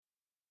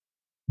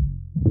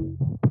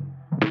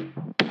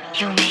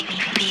You make me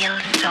feel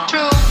so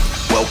True.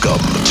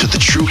 Welcome to the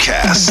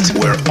TrueCast,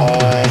 where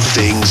all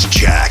things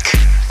Jack.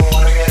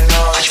 Are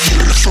you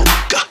feeling the funk?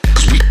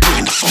 'Cause we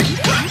bring the funk.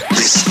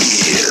 This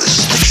is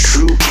the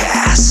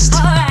TrueCast.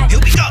 Alright. Here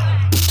we go.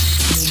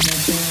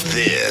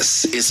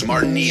 This is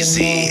Martinez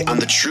on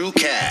the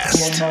TrueCast.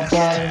 Want my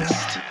body,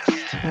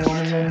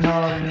 wanna get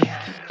naughty.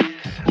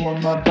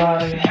 Want my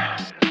body,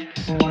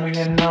 wanna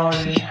get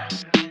naughty.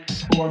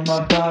 Want my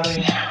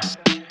body,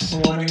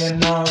 wanna get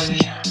naughty.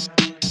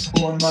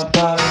 Want my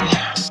body,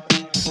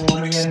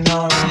 wanna get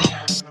naughty.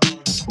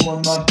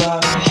 Want my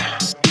body,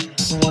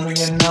 wanna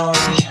get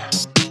naughty.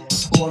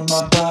 Want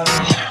my body,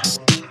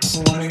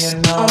 wanna get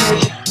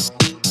naughty.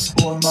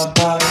 Want my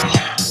body,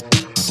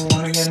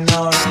 wanna get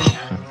naughty.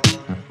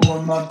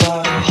 Want my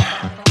body,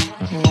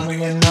 wanna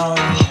get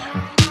naughty.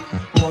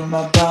 Want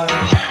my body.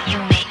 You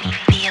make me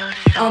feel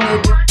so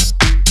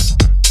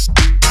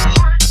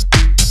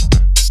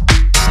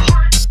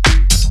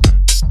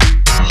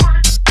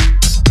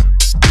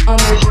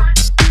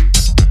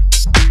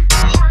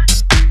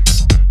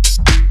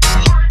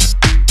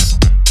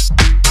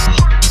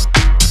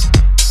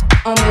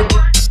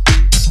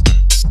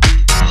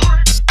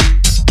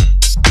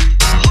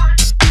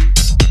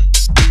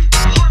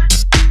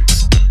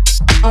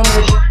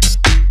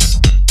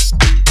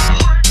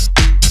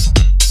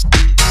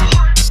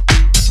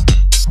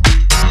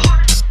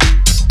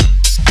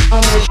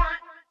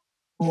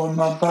Want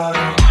my body,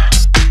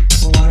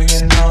 wanna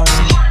get naughty.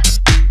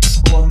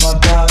 Want my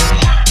body,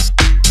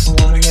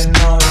 wanna get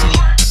naughty.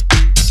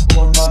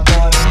 Want my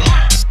body,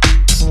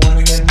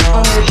 wanna get naughty. Want my body, wanna get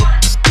naughty.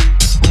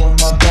 Want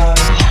my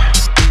body,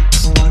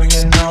 wanna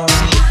get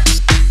naughty.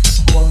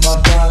 Want my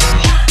body,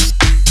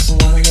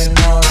 wanna get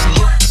naughty.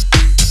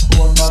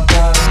 Want my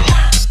body,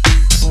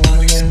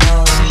 wanna get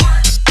naughty.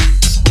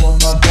 Want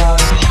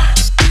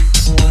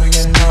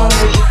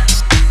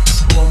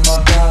my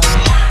body,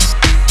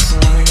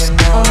 wanna get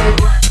naughty.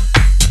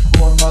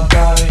 Want my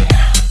body,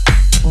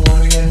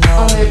 wanna get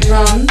naughty. On the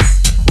drums.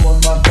 Want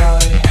my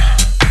body,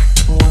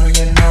 wanna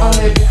get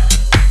naughty.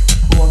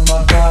 Want my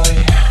body,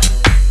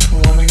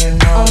 wanna get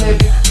naughty.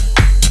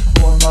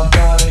 Want my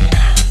body,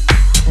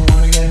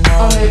 wanna get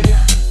naughty.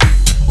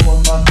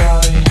 Want my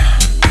body,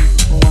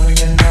 wanna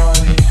get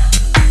naughty.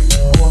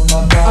 Want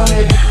my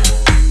body,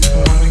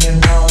 wanna get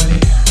naughty.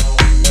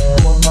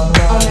 Want my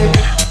body,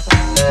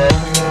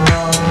 wanna get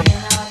naughty.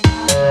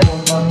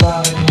 Want my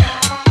body,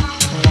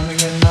 wanna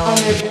get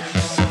naughty.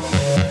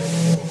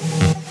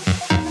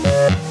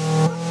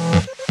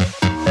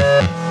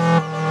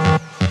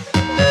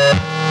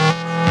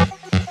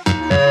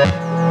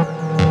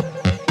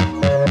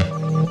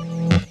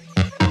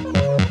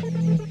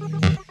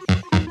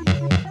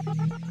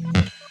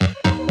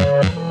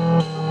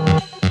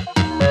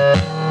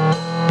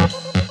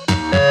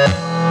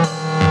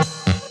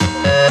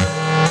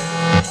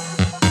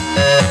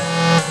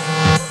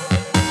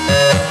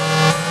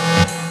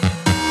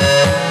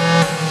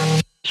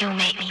 you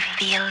make me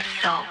feel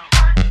so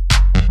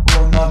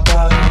Want my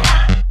body,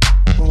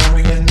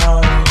 wanna get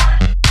naughty.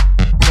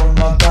 Want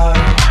my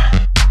body,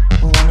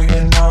 wanna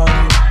get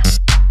naughty.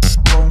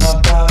 Want my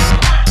body,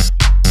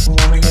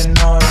 wanna get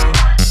naughty.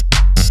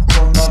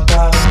 Want my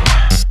body,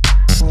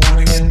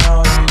 wanna get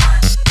naughty.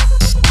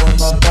 Want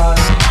my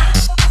body,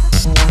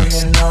 wanna get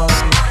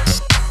naughty.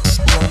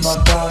 Want my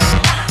body,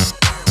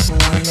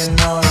 wanna get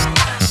naughty.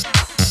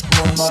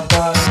 Want my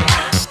body,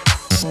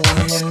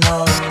 wanna get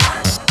naughty.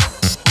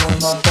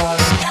 Want my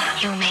body.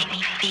 you make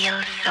me feel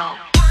so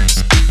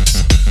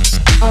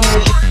On the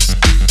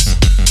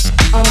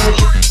on the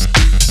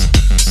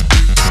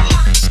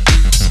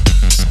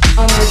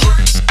on the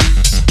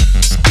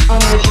on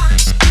the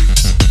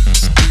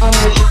on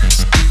the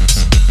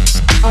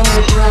on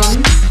the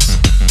drums.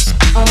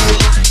 On the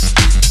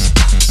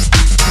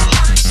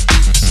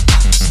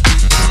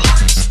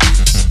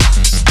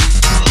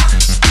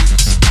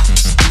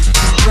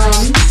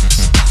drums.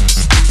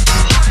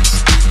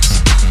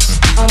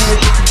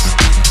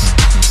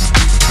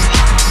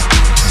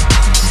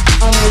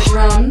 On the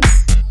drums.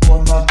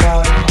 Want my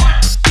body,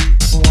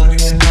 wanna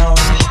get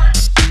naughty.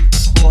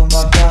 Want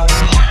my body,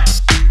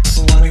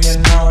 wanna get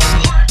naughty.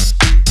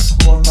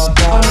 Want my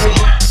body,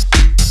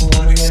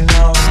 wanna get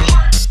naughty.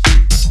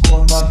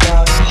 Want my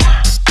body,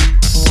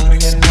 wanna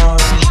get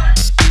naughty.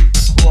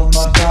 Want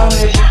my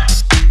body,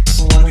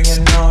 wanna get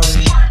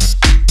naughty.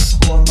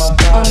 Want my On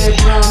body, the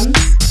drums.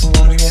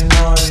 wanna get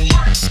naughty.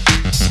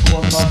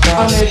 Want my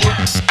body,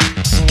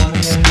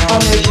 wanna get On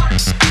naughty. the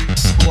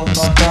Want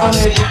my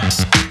body,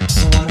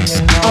 wanna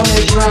get on the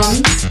naughty.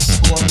 drums.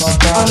 Want my On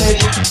body,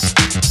 the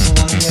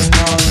wanna get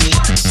naughty.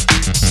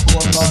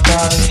 Want my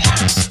body,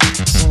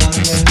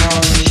 wanna get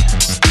naughty.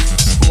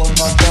 Want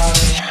my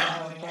body,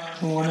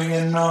 wanna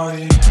get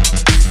naughty.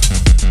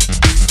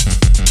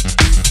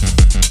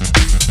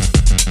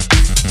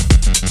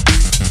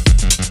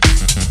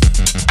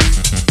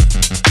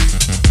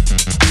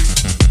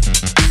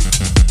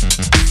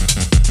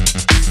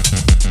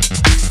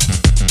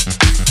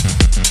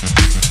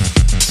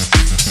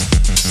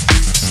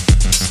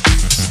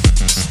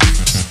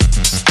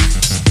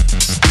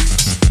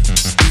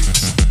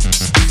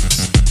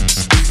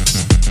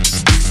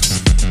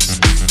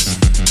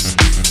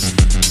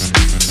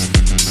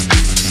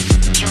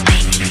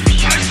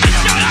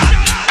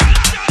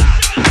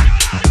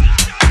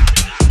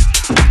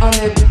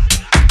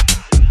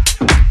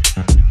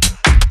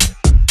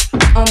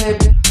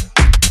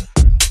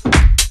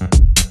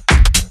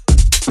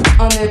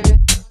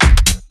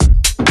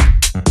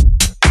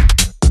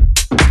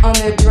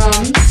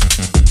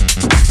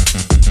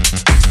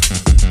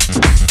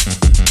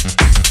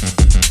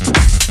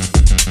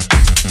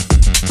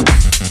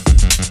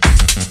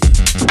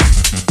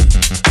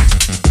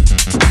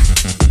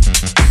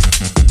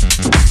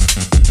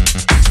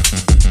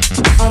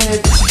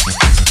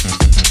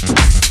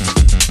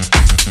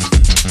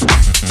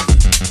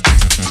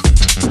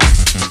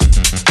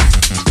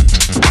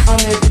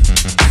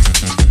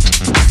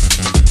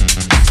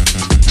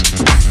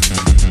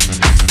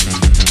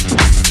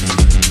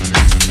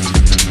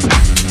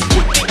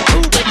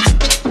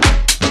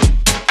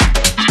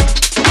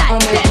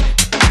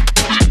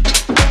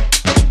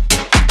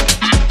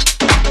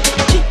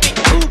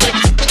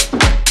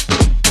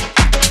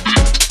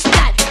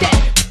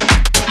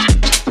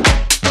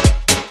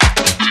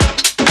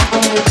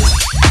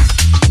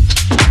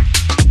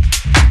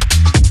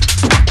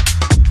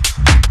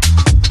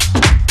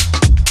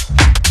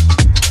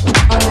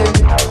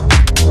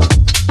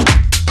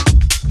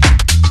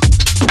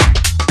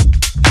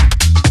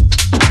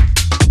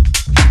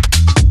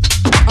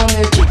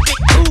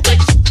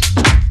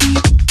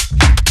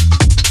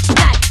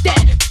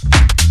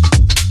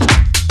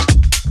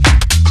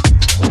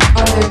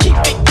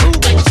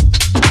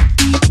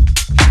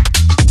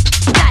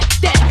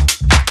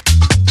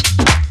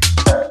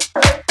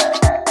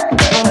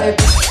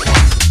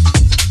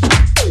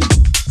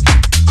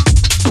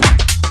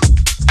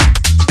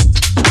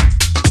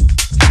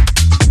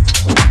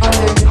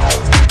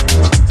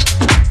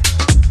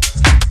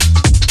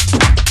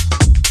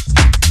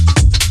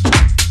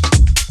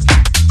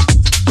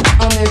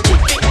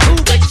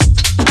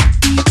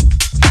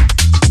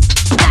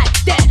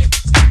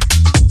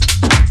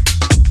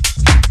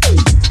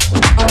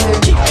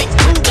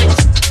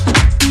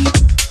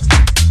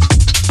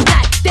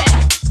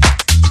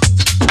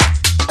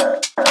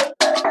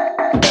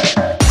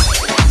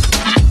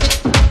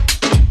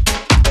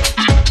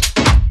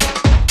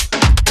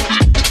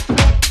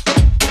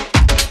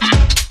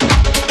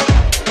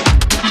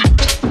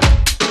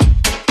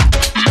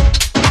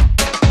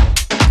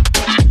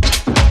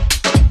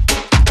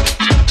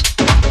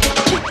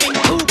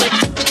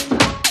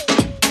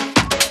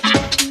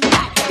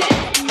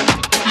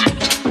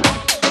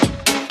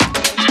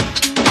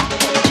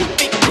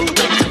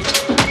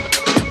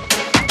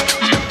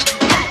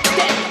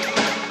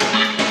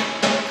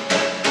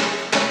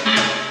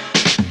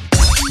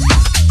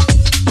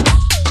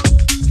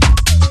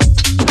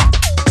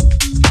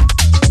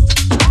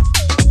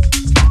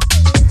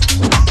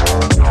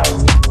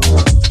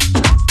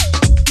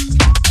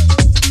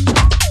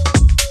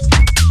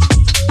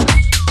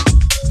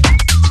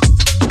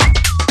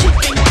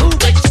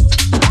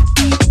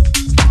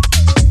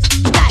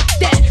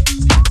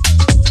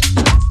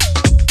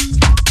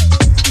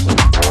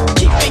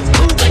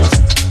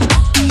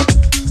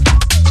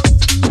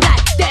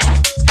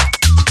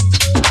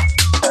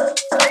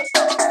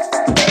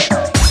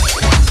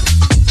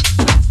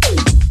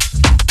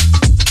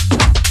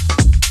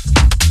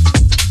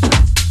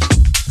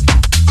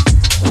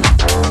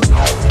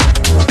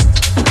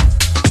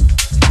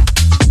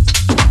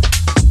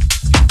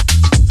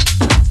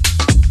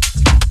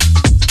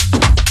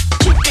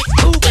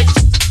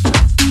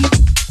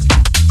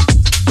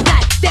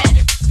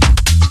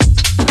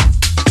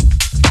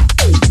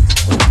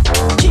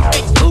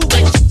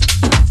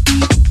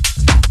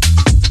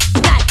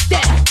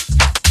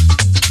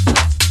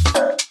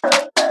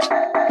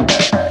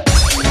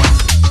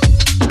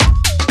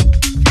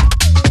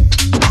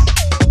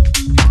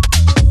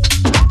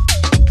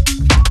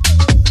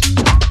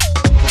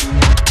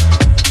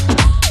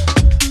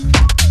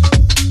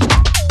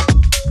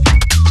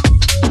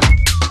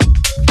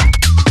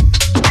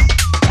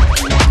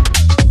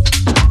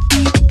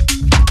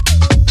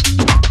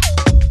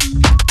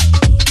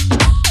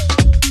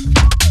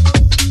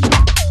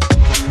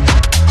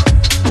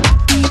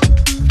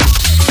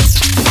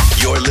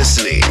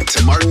 listening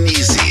to Martin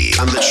Easy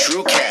on the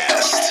TrueCast.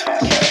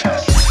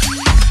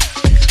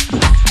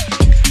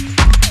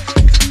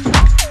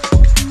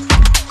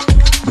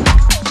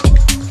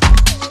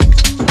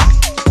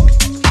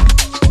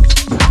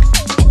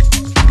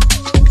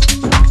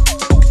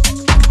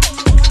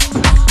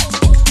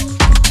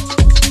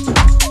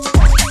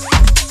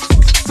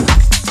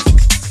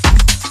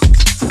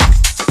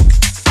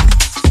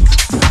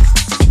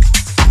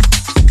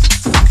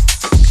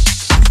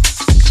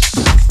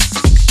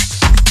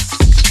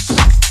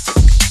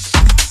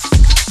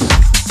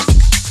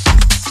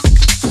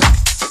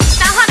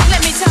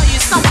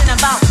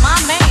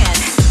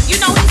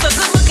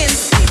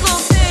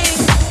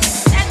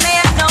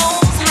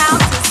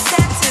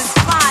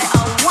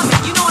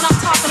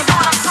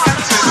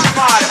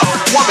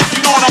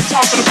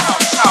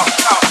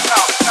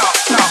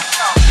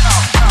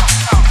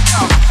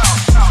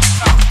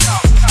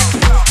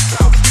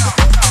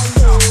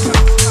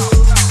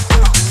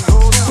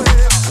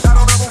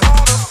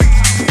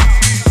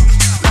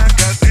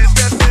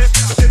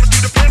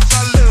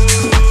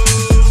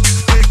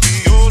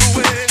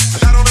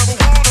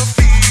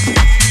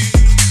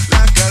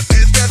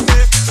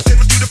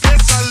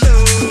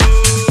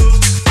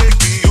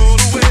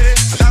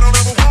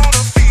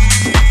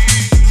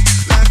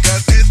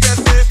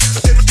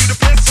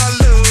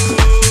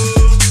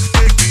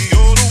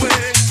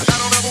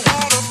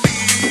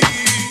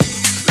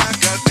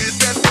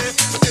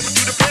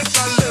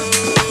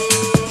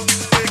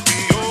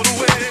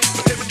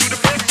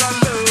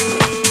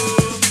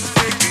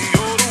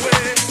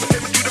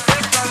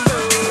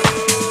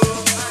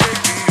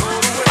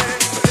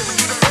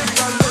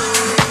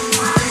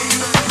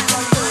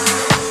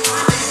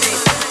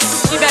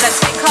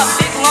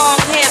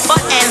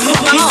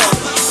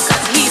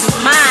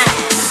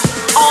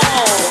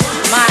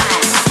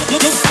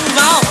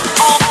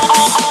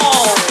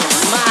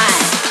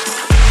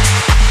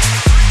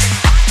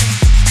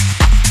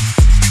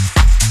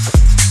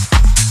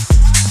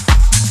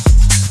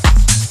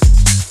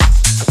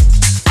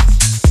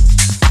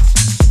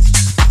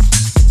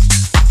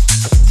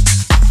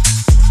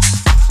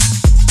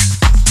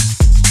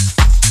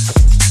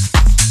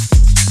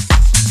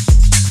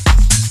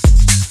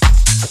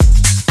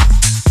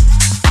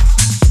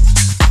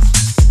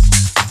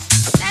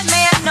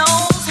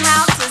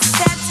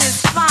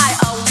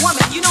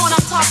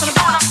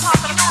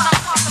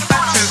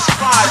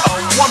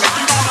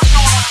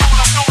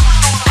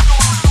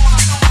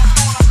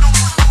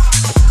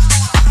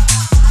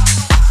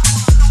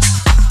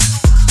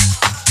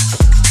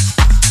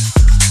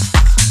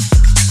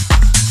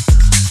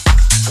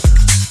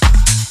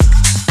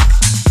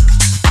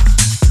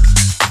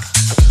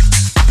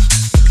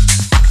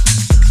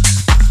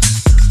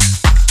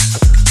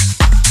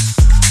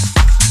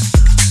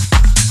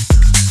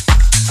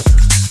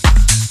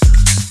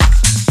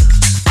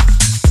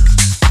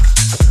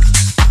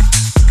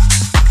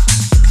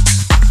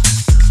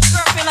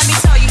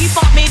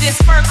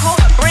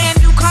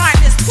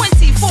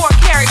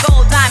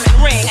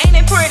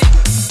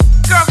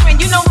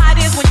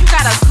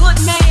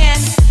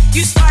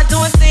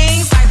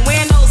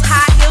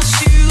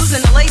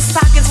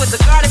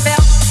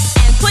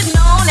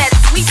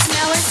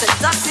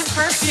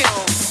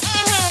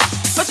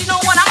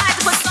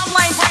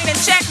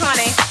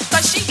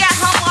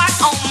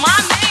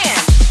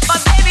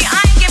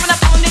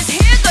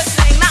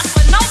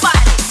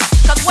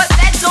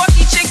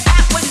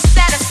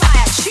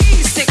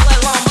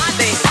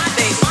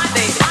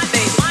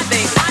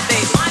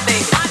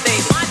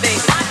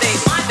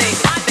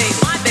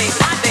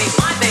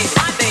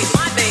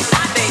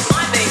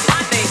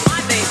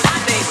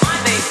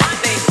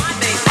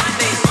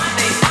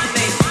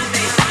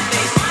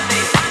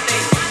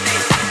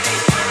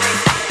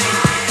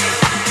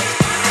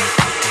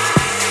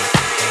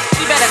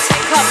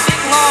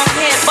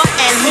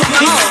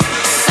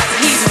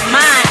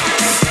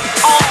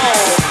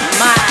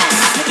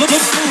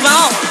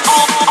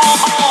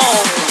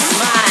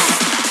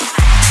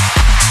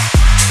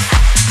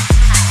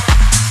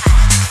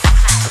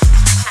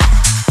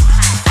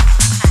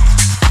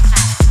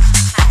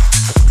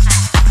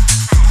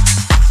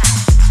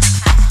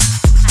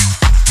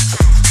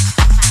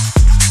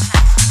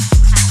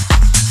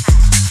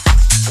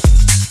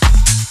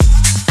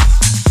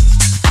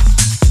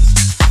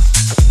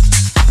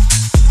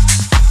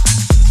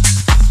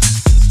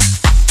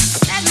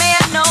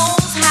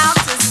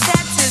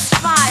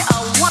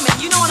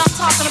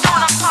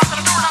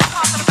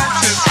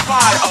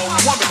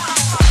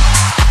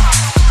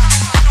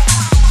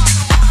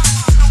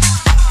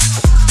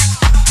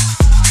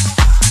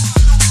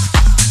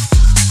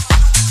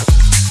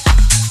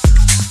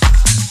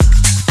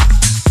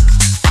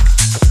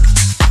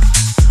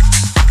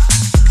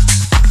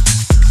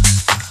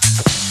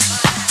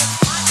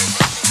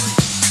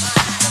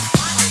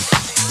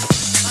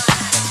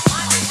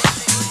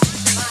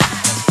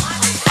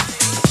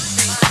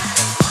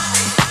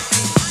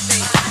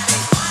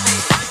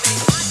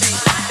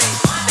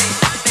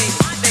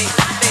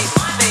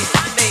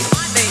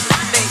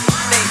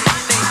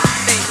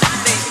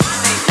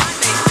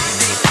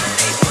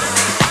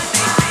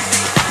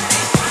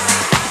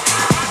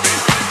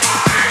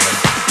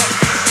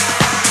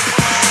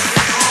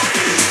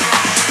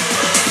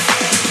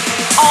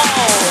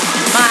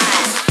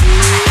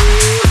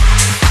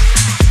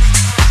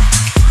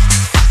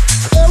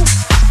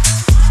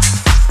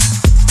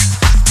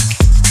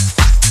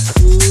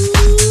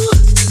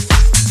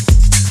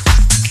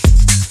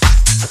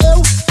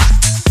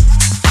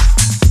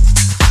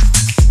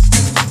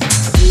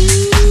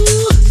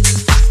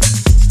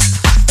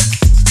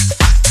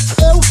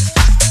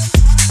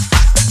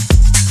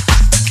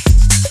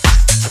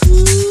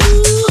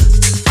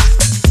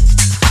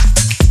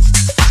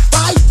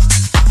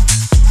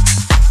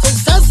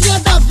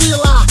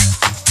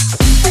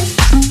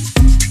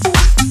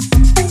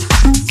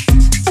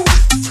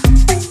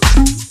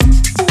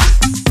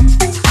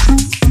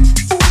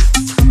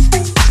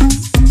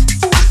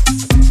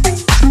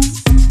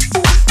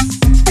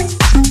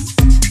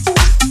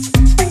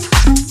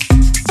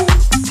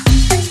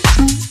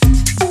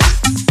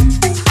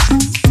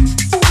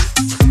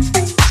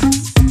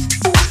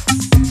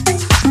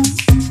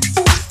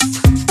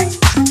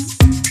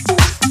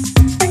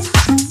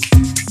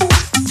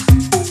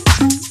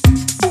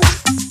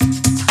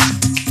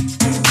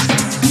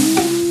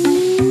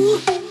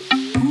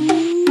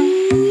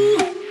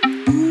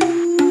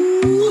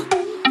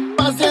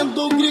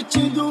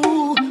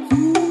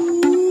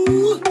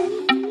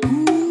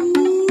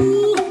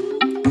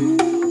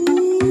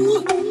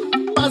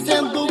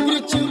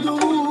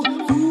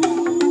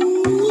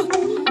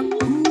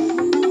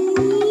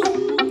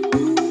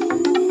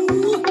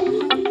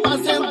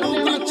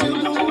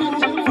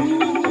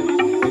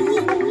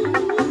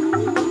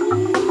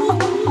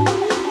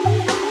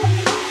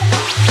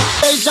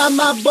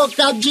 chama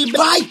boca de...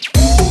 Vai!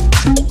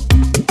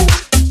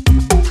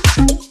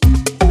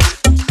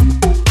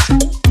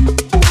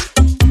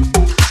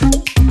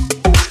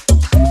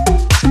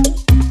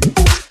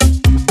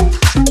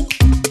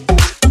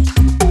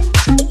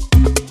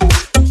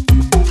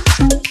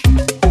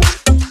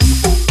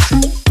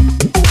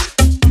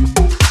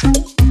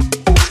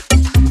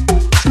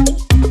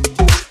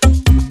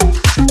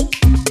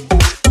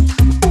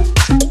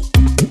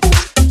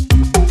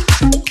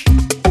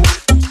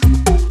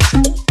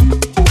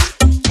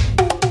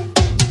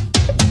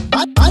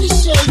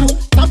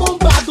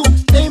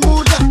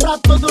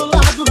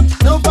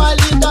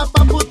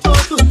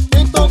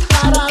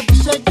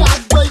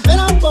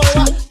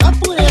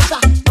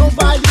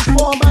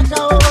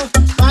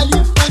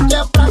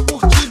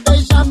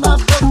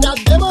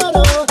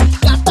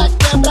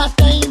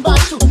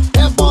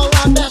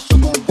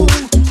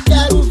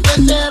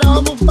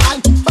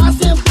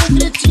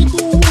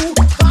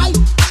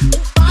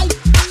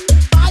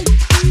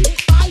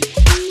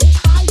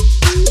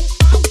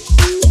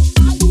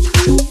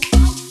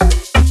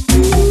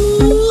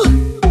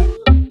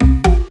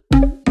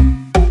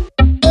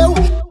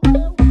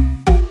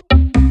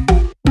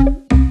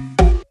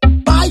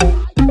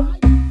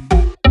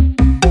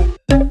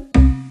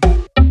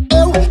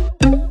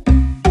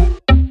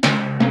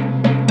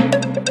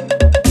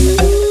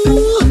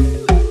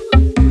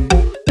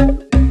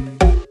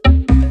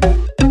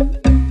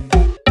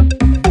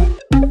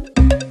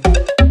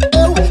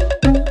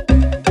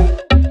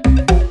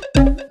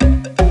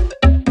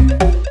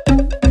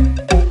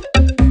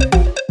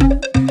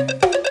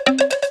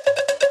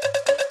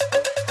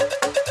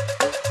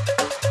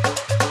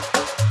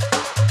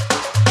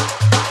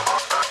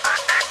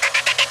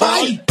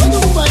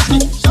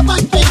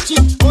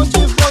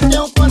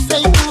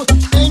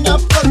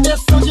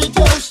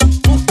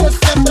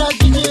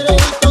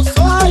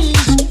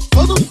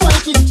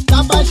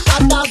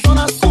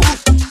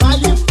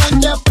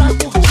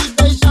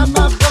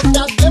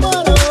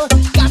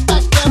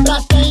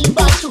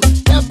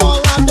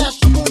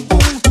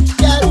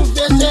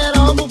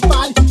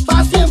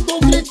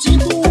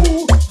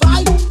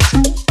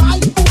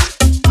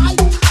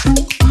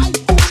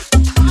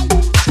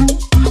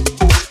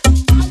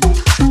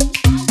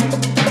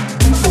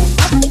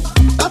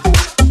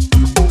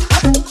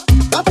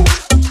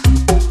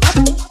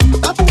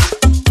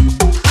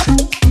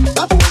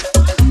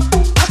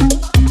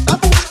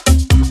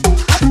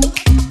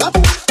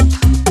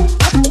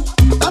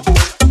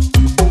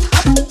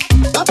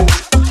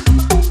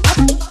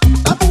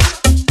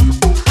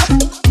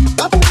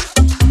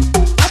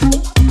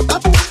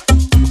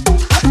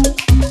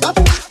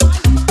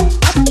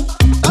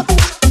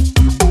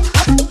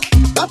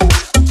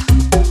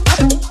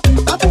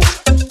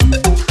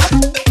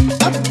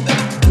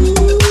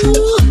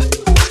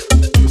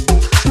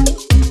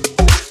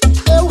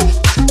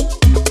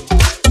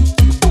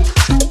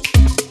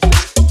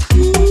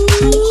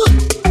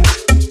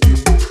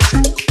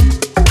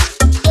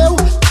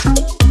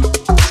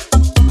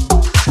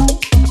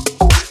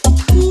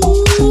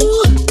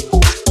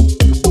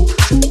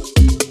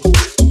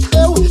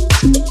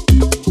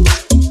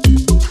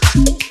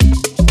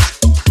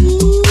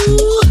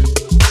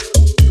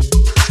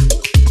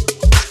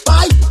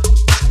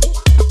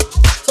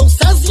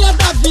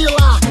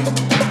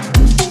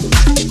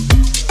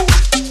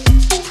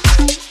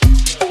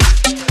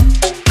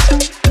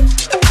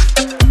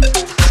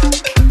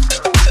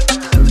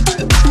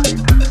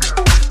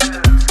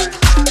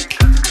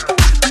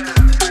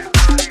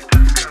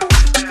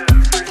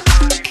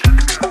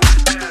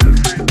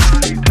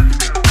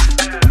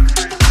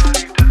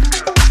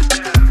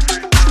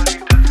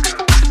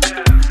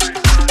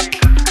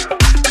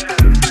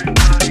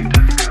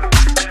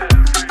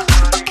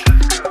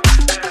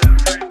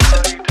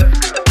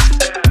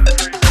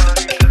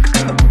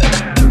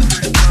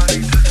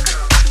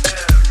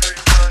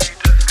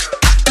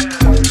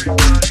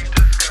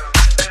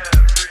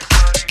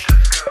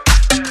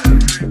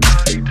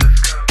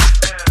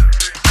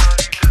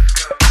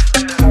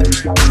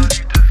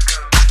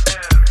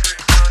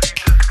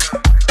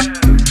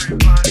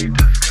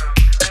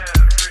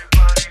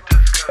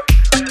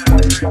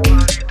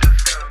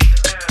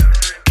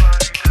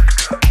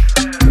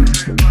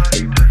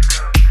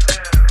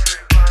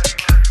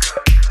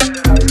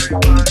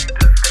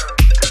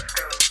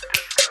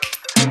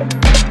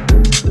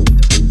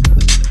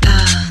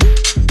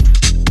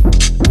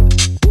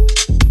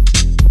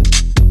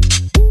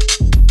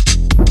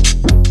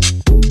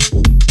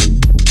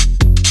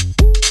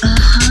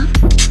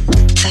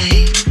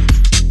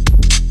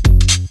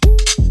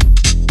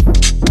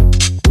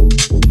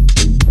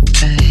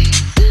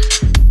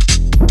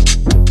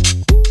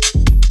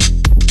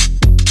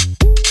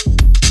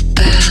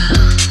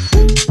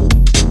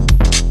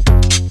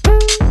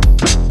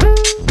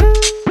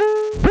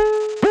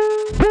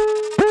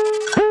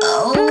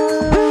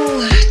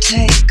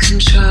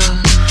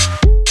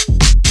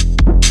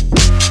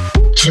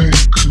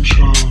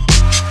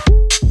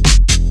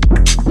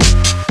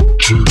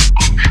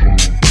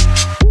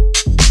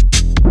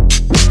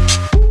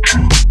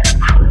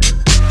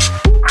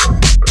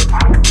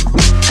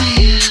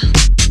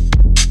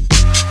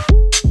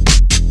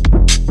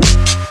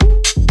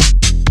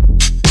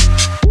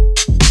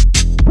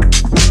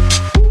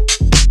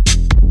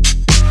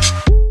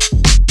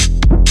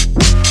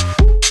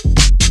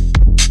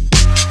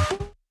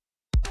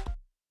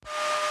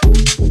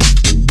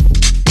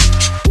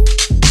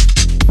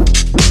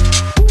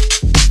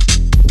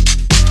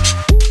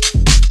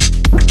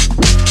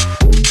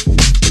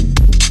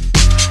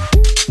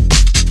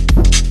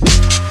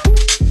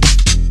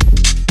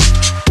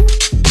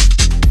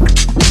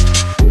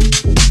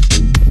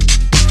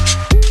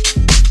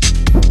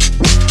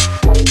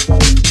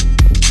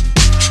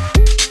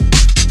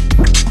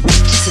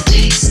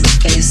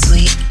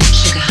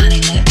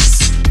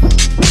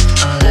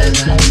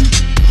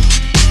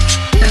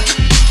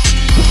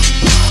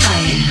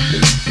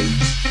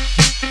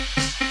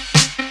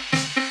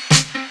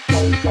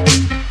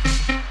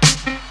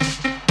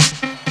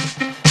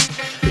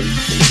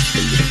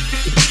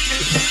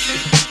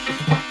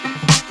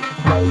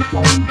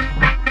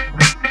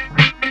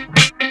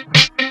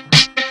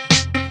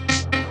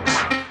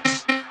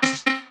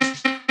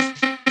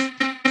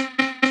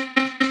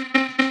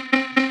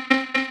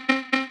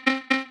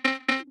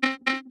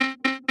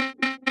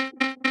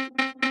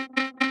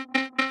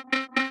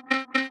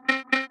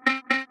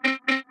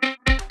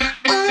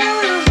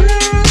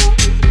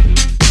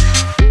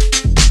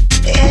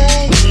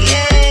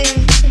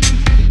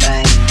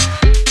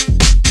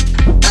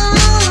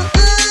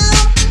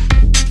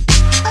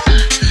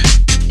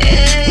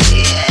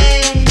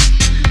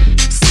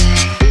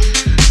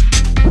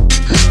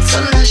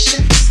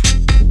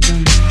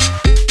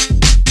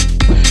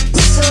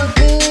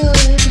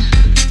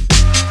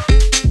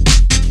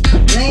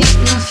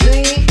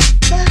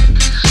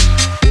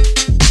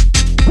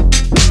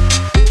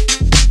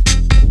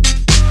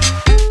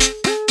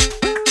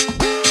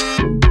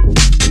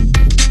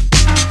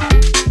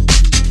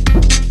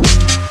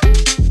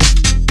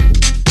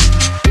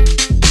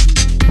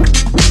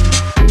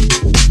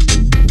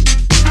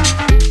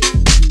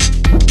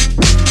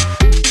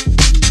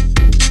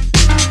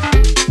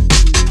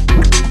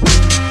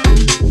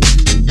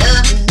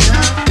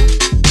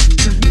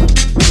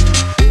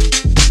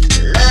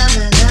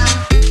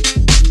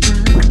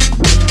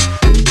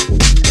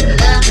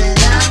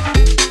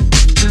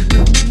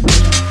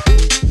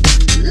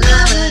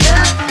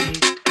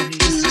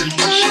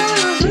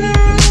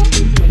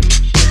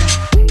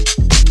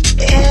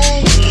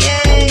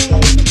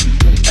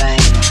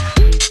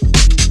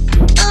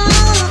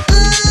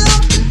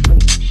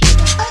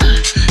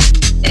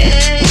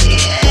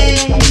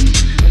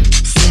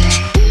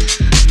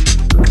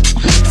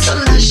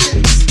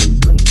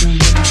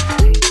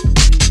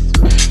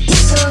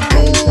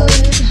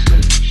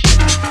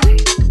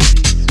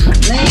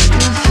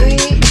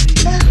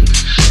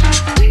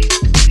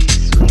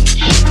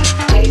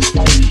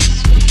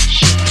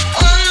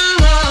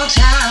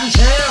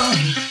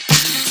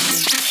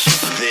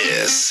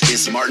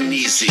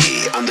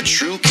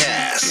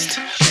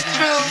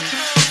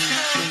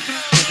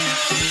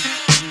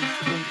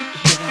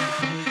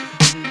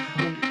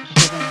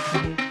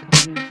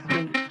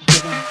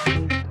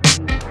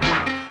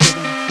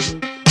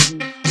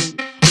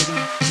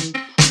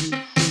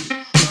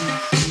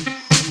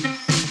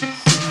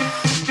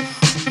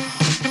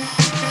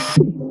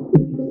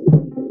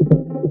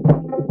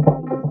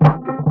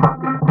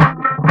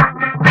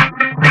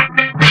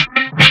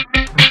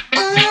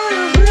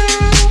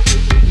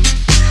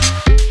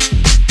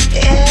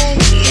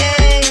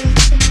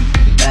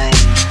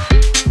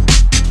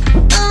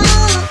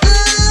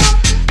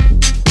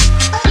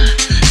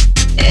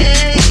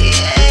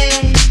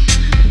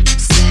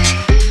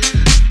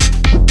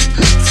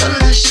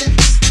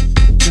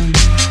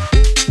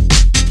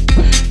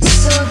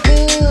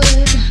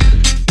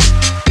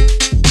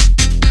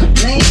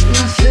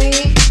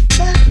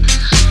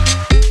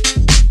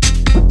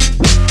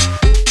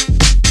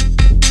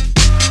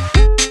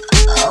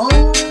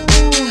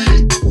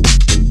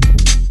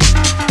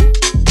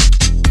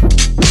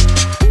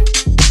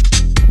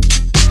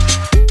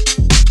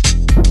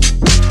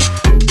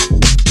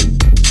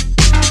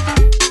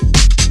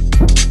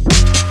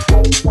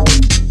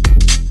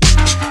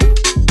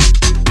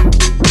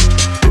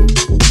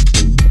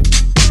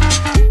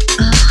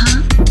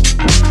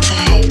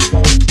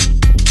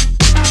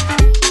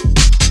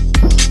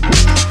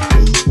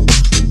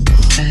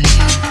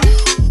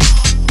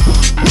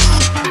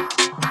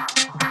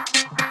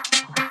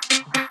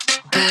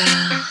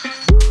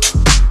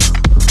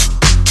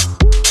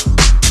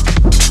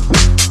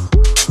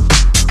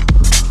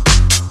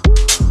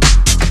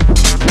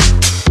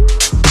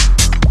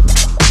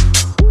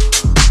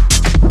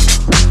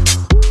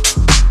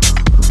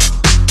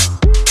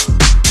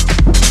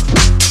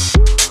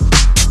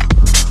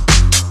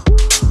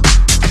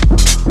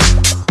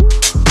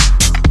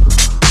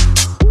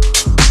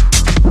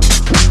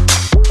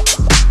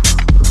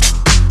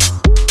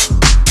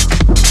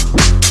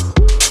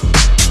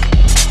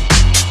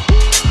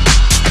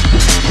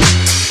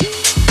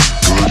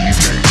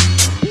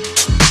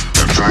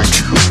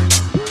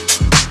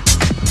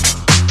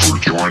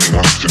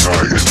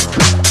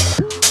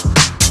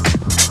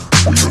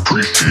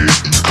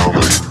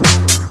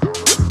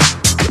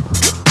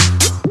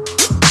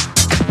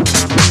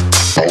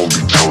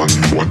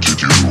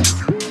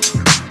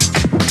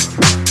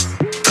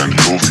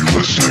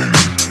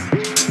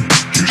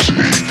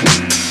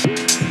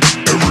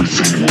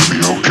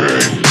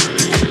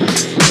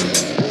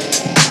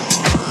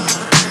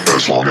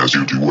 as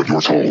you do what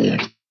you're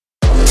told.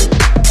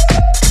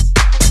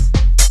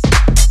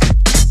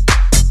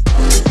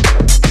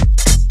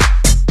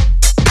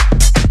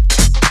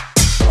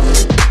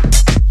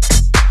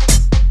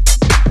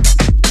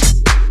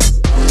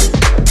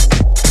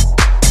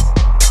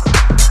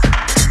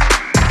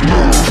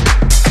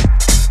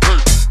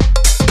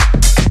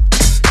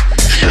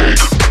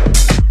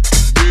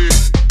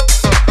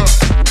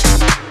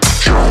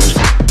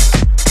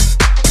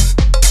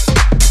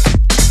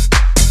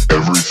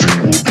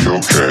 Everything will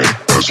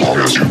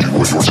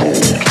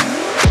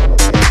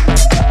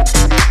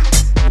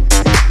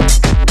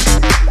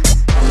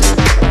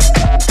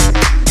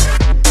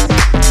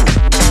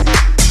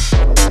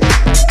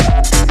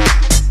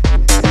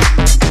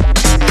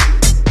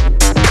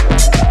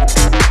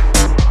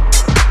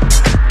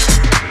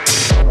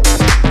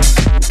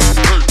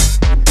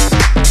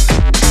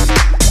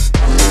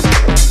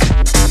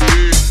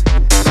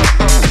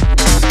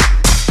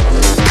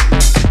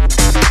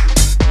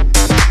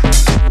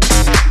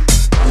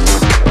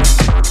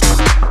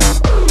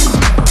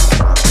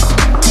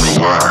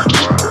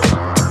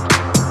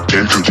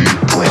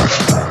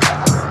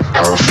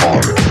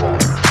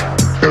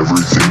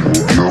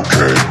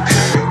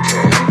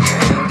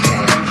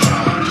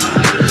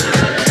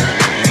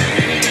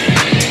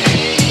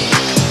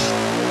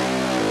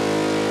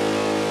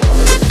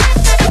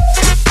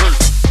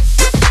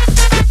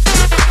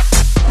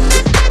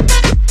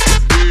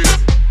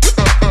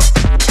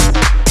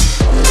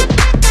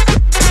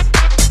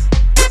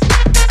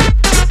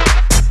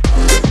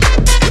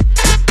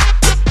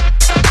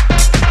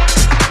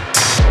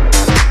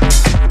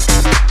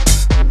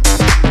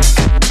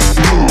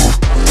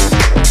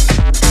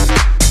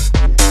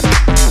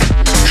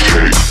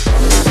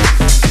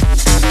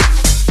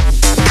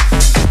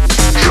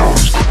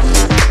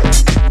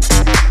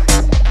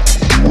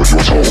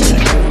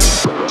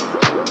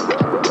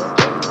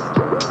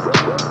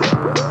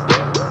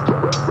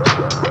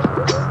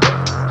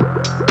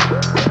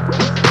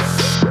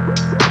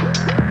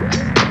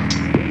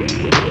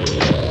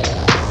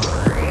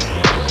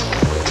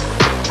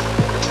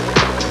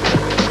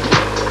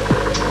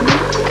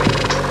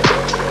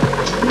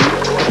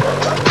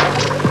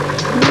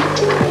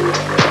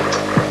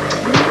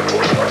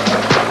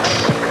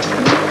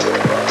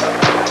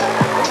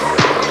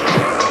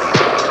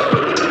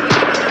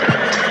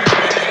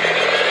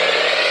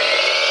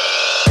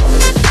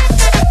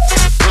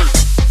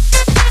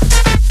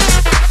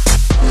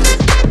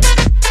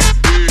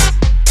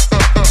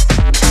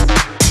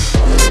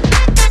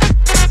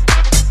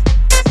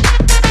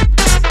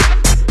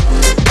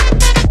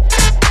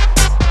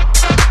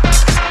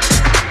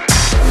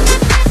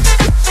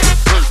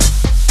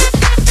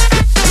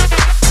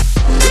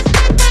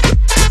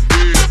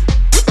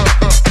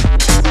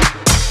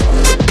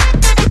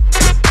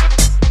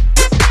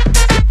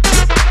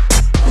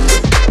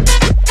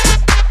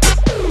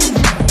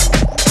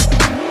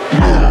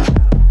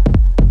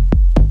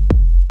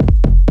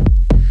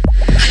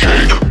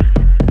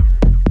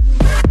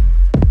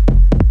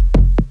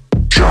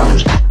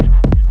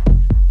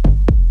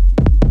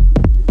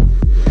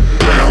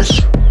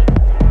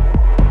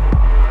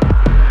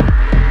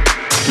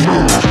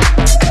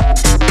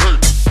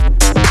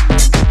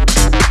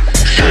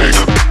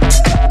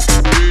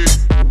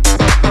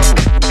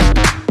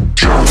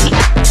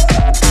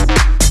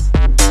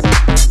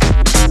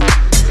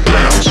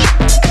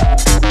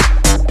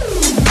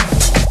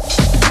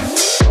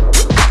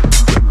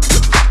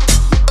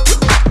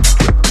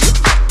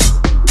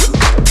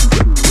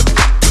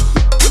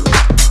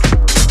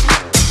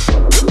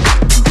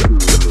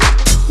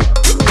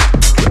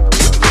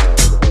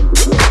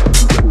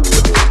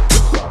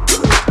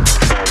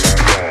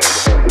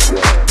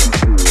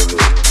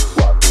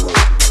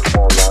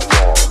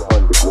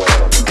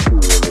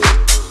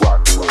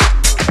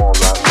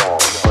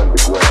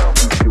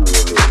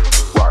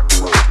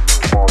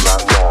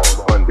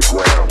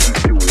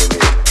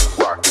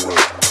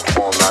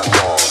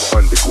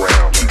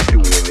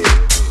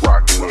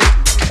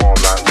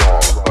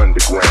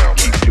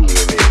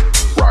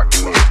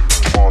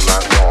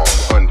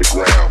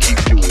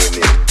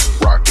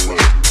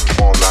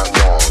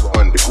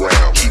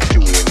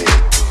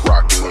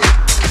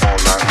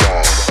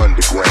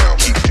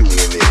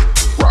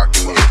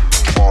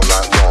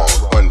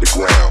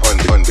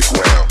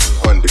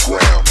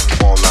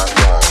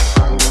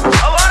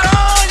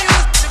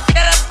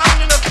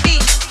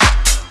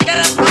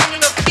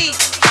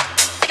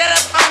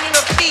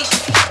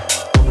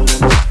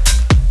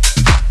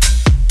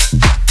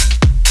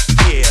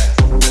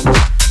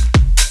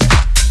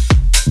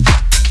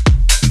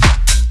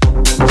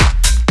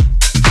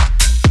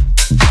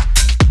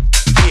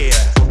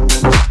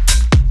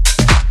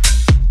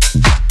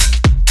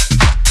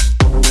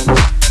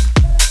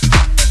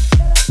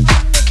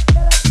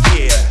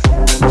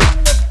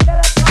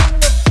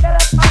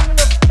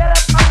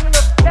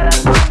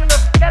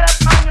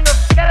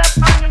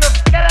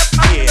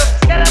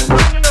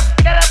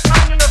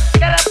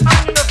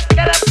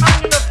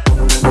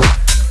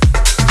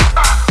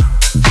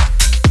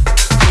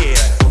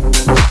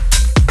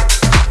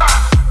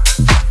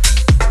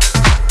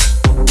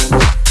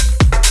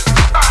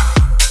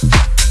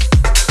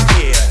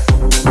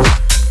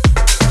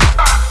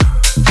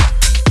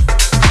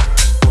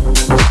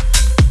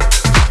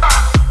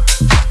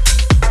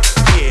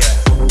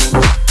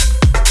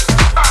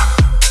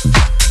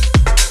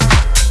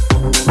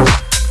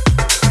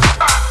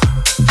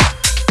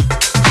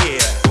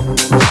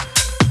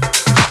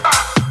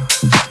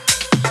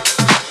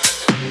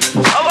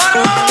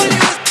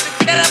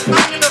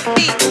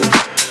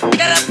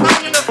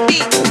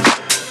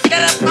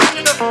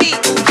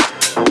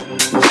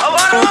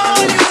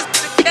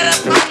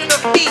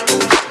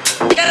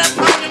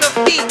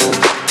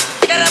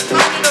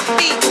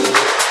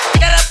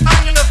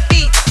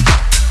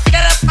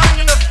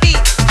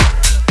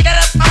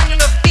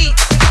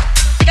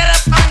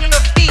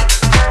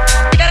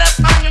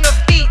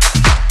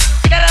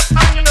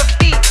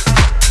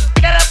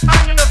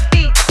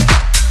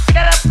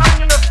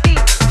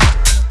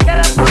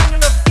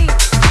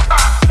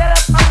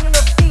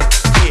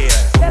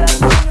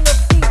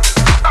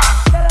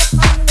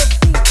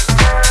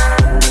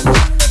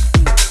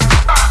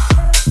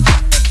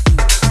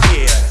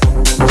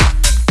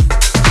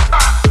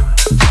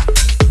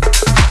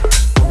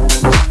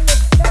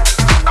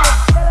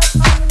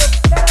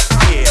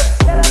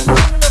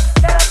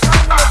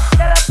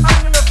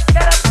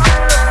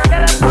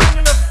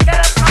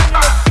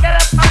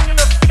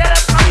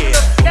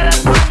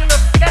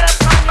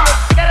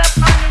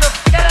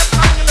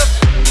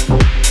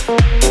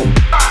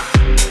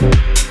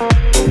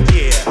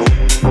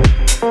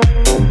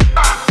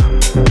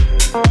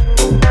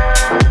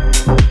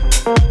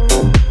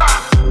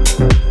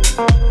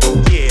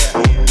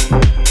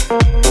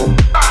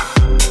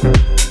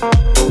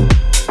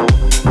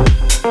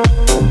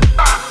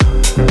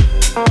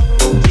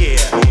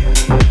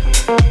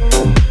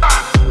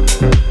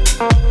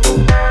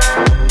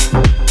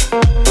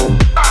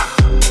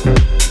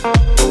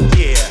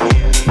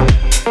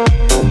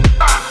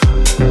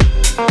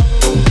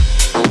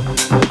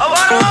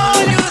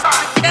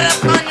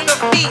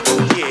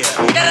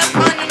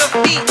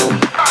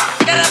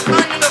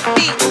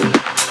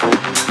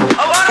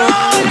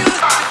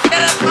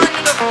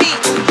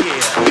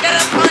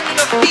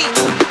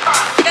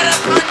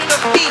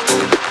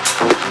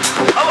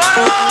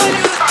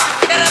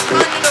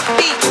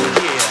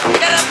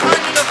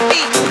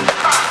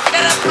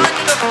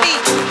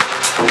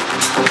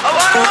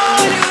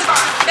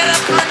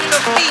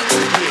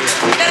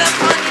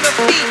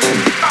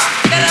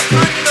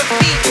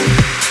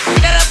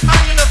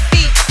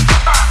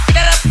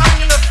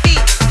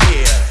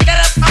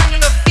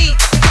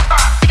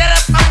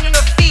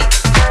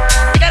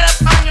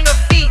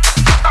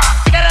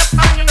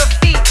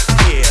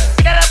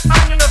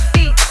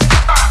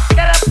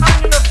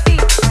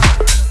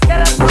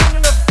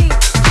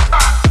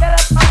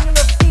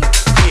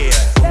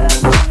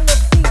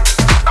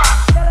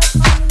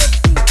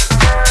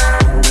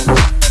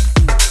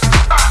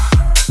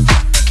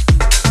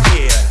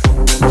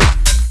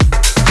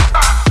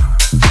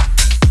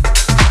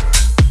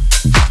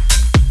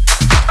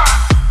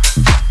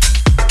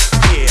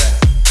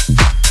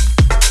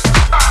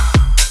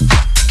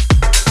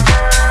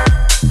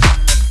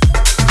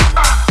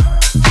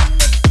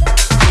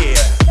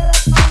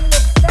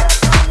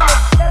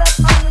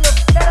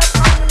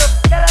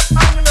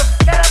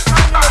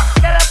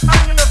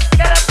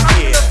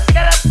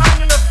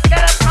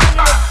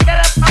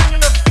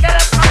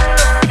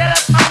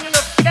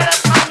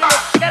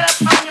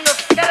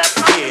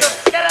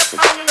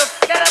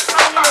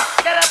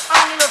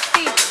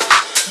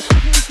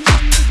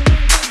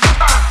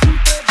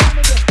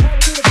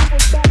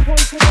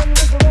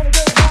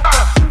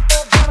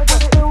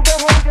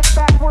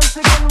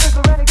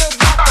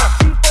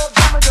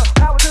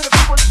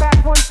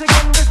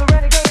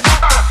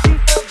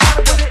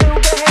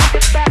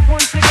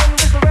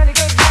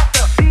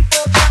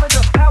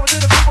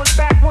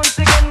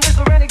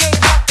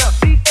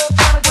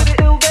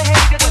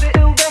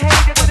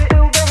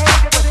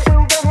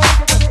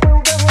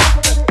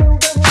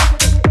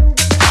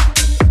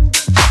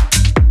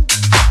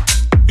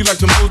like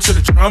to move to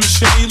the drum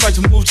machine. You like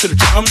to move to the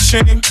drum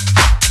machine.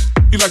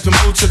 You like to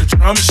move to the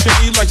drum machine.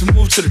 You like to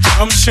move to the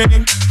drum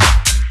machine.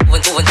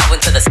 Went to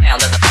the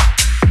sound of the.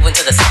 Went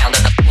to the sound of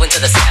the. Went to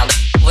the sound of.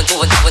 Went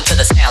to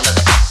the sound of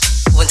the.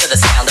 Went to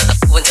the sound of the.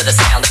 Went to the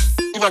sound of.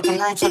 You like to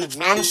move to the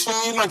drum machine.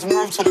 You like to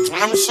move to the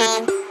drum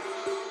machine.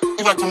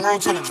 You like to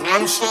move to the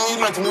drum machine. You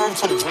like to move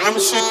to the drum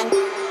machine.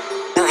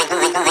 Moving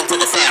to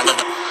the sound of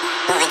the.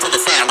 Moving to the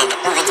sound of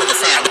the. Moving to the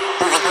sound.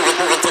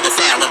 Moving to the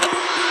sound of the.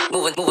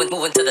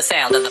 Moving to the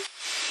sound of the.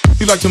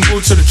 You like to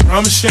move to the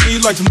drum machine. You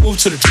like to move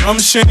to the drum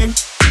machine.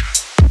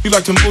 You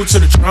like to move to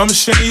the drum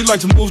machine. You like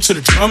to move to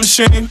the drum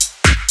machine.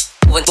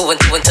 Went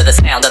to the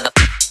sound of the.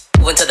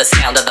 Went to the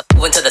sound of the.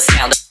 Went to the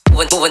sound of.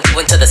 Went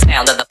to the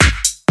sound of the.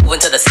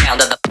 Went to the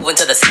sound of the. Went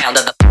to the sound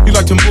of the. You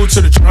like to move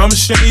to the drum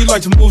machine. You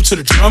like to move to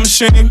the drum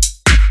machine.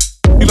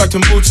 You like to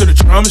move to the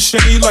drum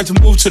machine. You like to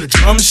move to the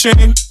drum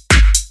machine.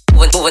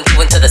 Went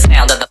to the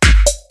sound of the.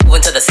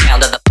 Went to the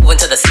sound of the. Went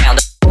to the sound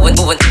of.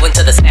 Went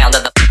to the sound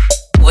of the.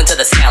 Went to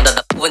the sound of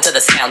the. Went to the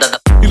sound of the.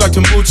 You like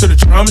to move to the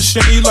drum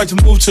machine. You like to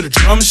move to the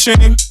drum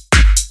machine.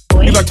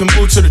 You like to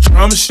move to the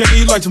drum machine.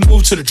 You like to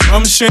move to the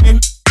drum machine.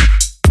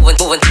 Went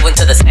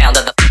to the sound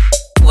of the.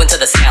 Went to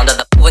the sound of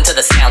the. Went to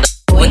the sound of.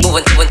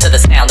 Went to the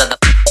sound of the.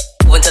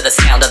 Went to the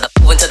sound of the.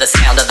 Went to the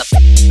sound of the.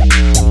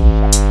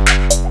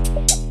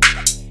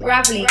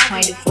 Gravelly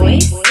kind of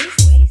voice.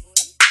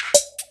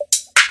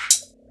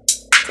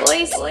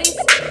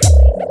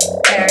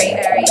 Very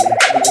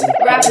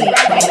gravelly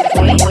kind of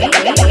voice.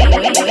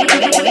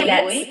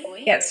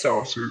 Let's get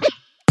started.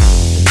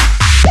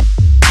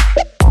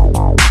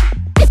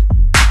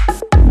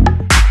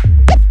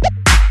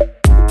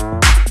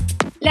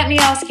 Let me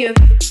ask you a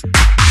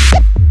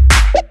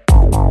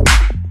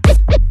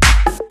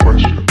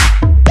Question.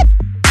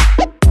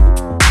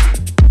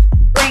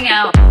 bring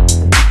out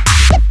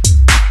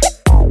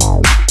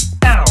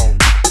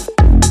Sound.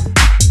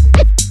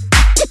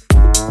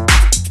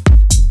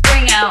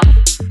 bring out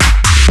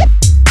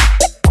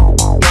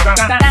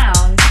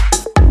sound.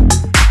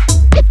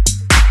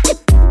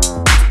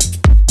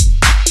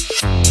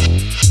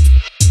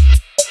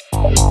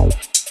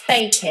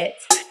 Fake it.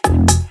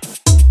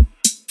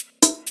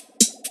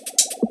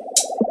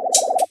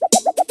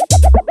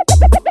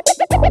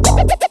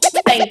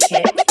 Fake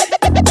it.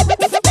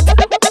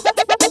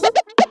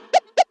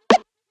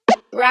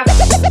 Rap.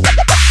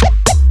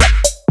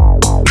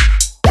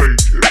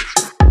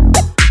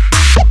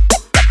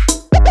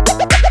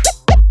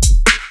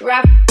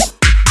 Rap.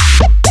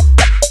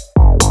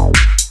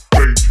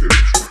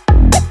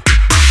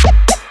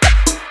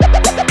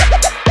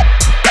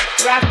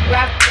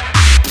 Rap.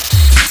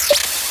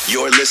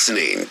 You're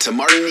listening to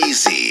Martin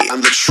Easy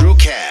on the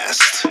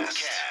TrueCast.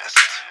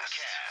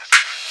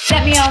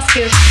 Let me ask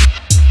you.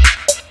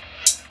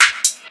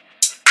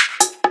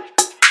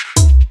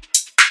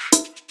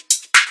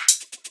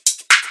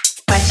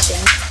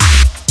 Question.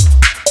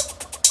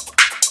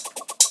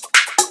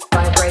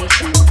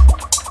 Vibration.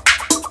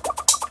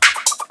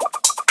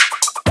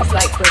 It's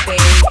like we're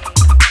being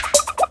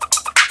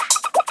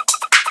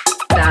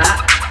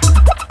that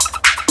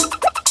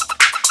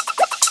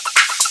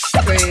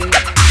through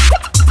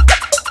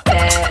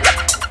there.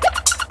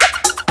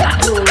 That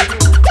will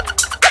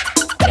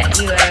get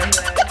you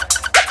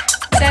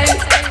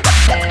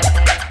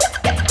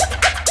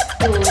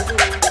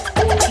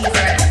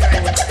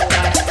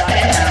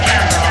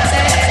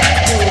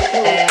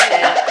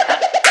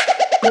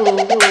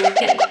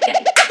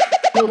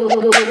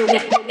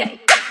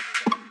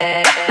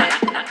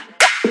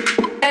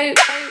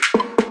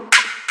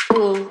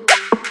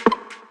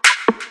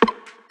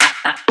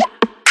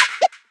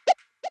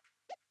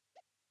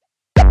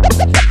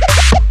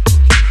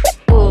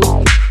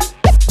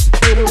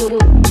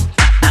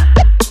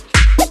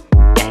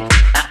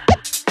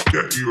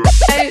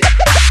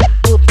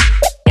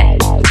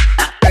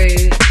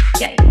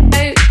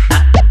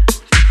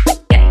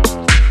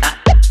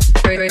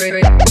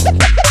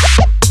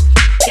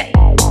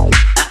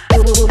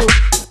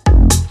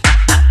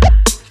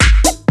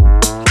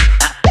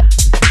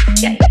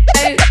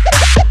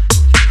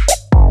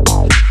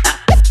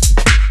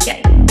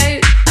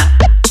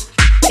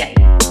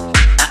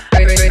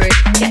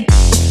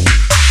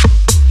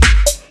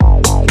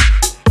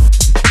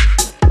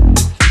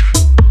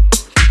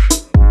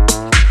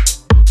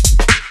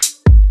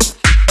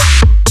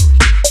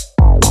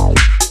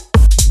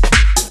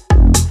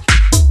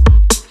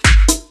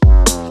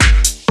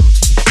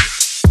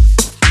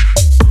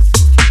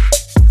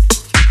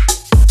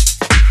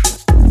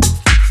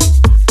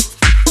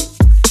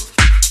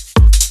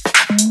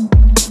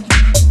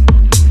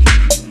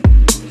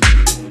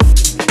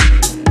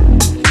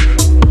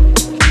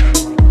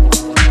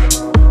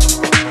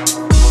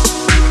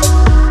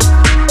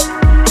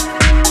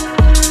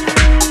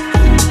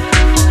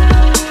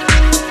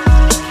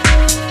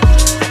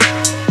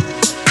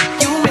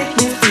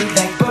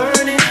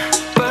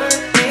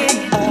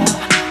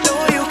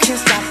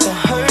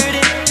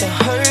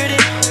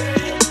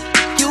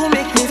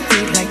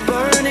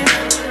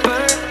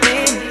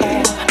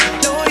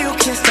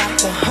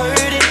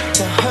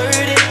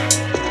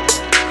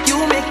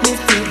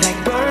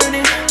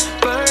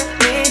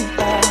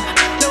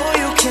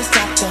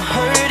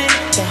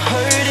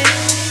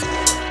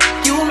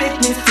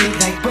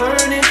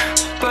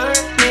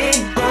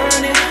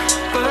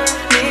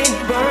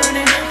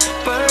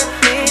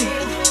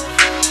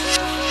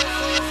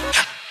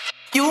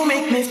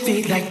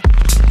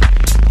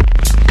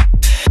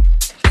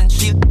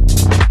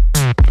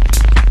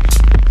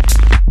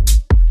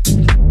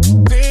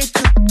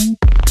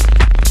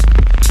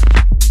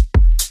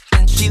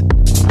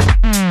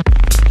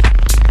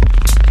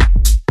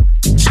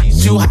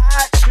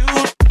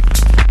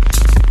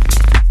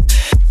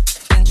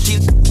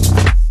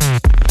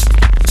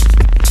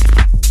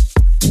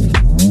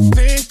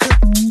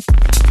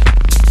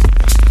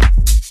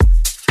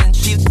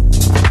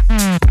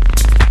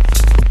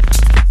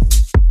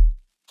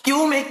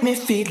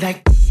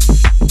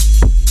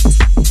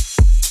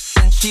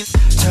she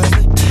tells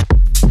me.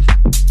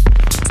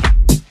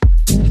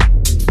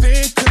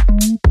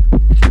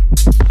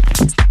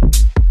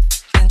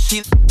 And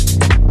she's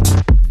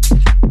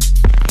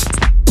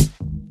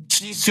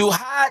too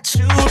hot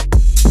to.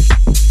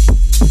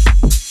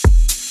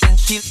 And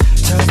she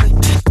tells me.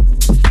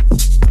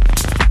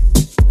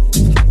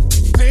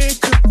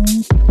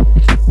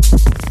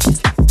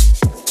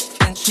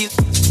 And she.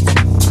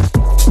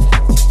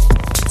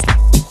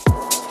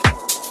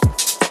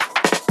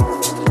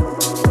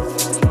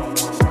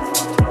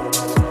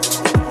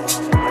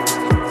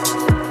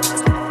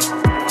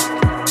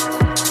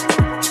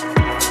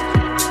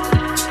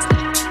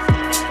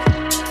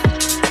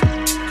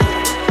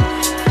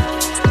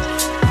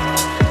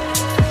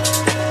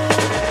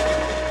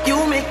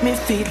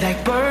 Feel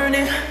like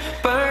burning,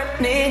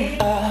 burning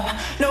up.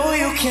 No,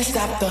 you can't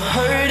stop the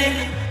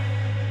hurting.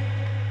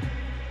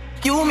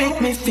 You make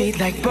me feel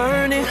like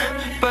burning,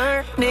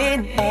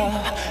 burning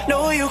up.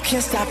 No, you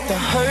can't stop the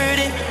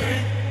hurting.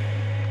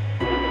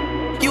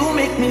 You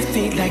make me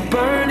feel like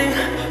burning,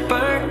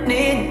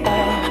 burning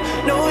up.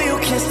 No, you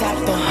can't stop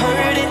the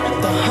hurting,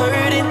 the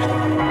hurting.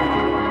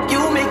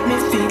 You make me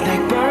feel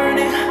like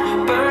burning,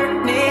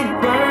 burning,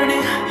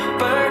 burning,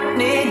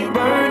 burning,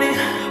 burning,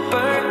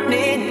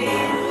 burning.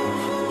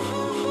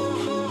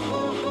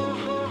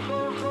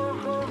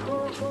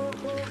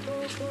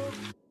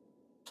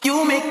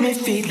 You make me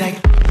feel like.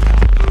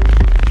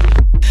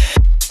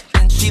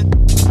 And she.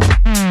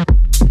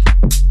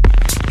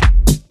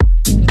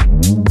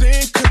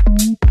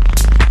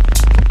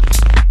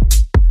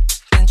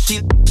 And she.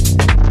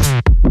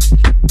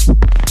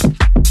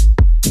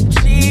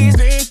 She's.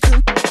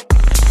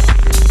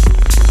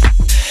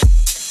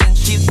 And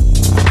she.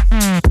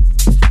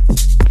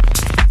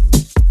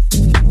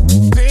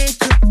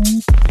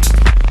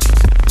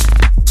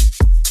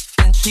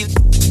 And she.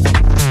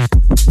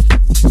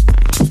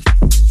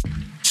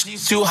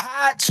 She's too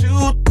hot to.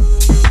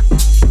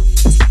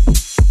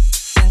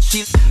 And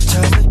she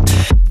tells me.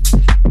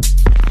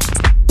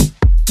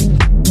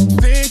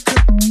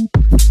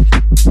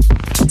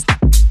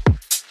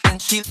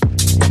 And she.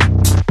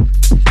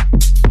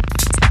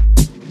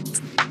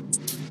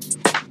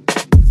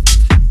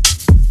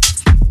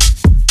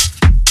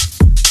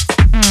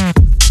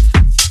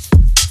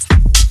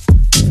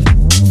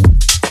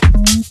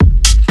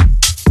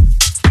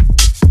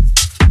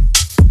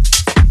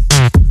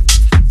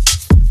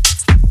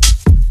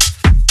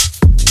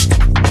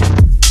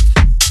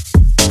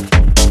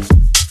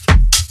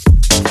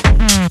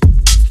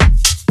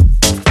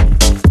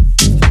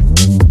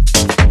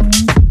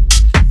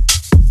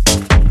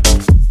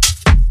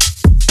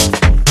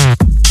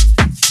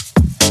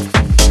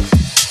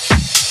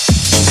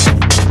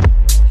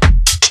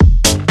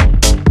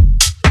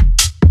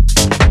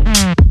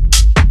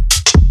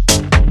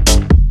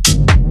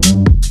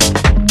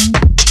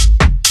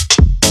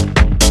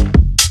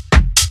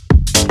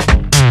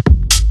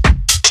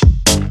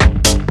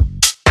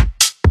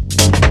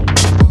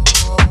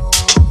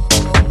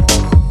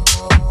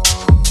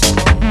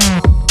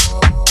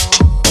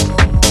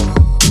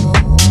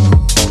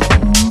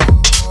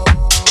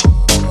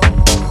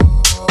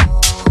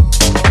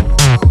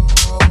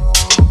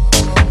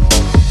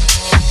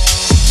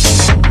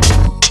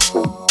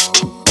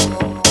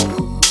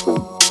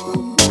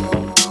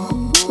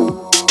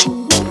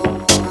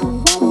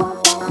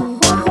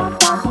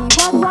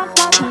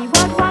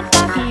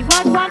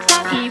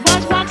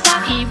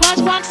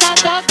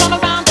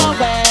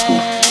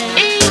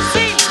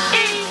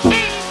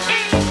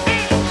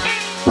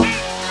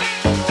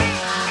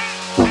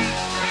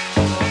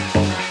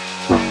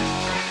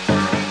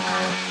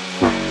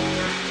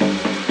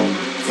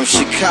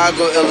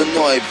 Chicago,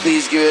 Illinois,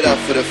 please give it up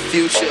for the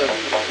future.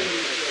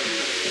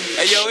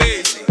 Hey, yo,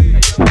 Easy.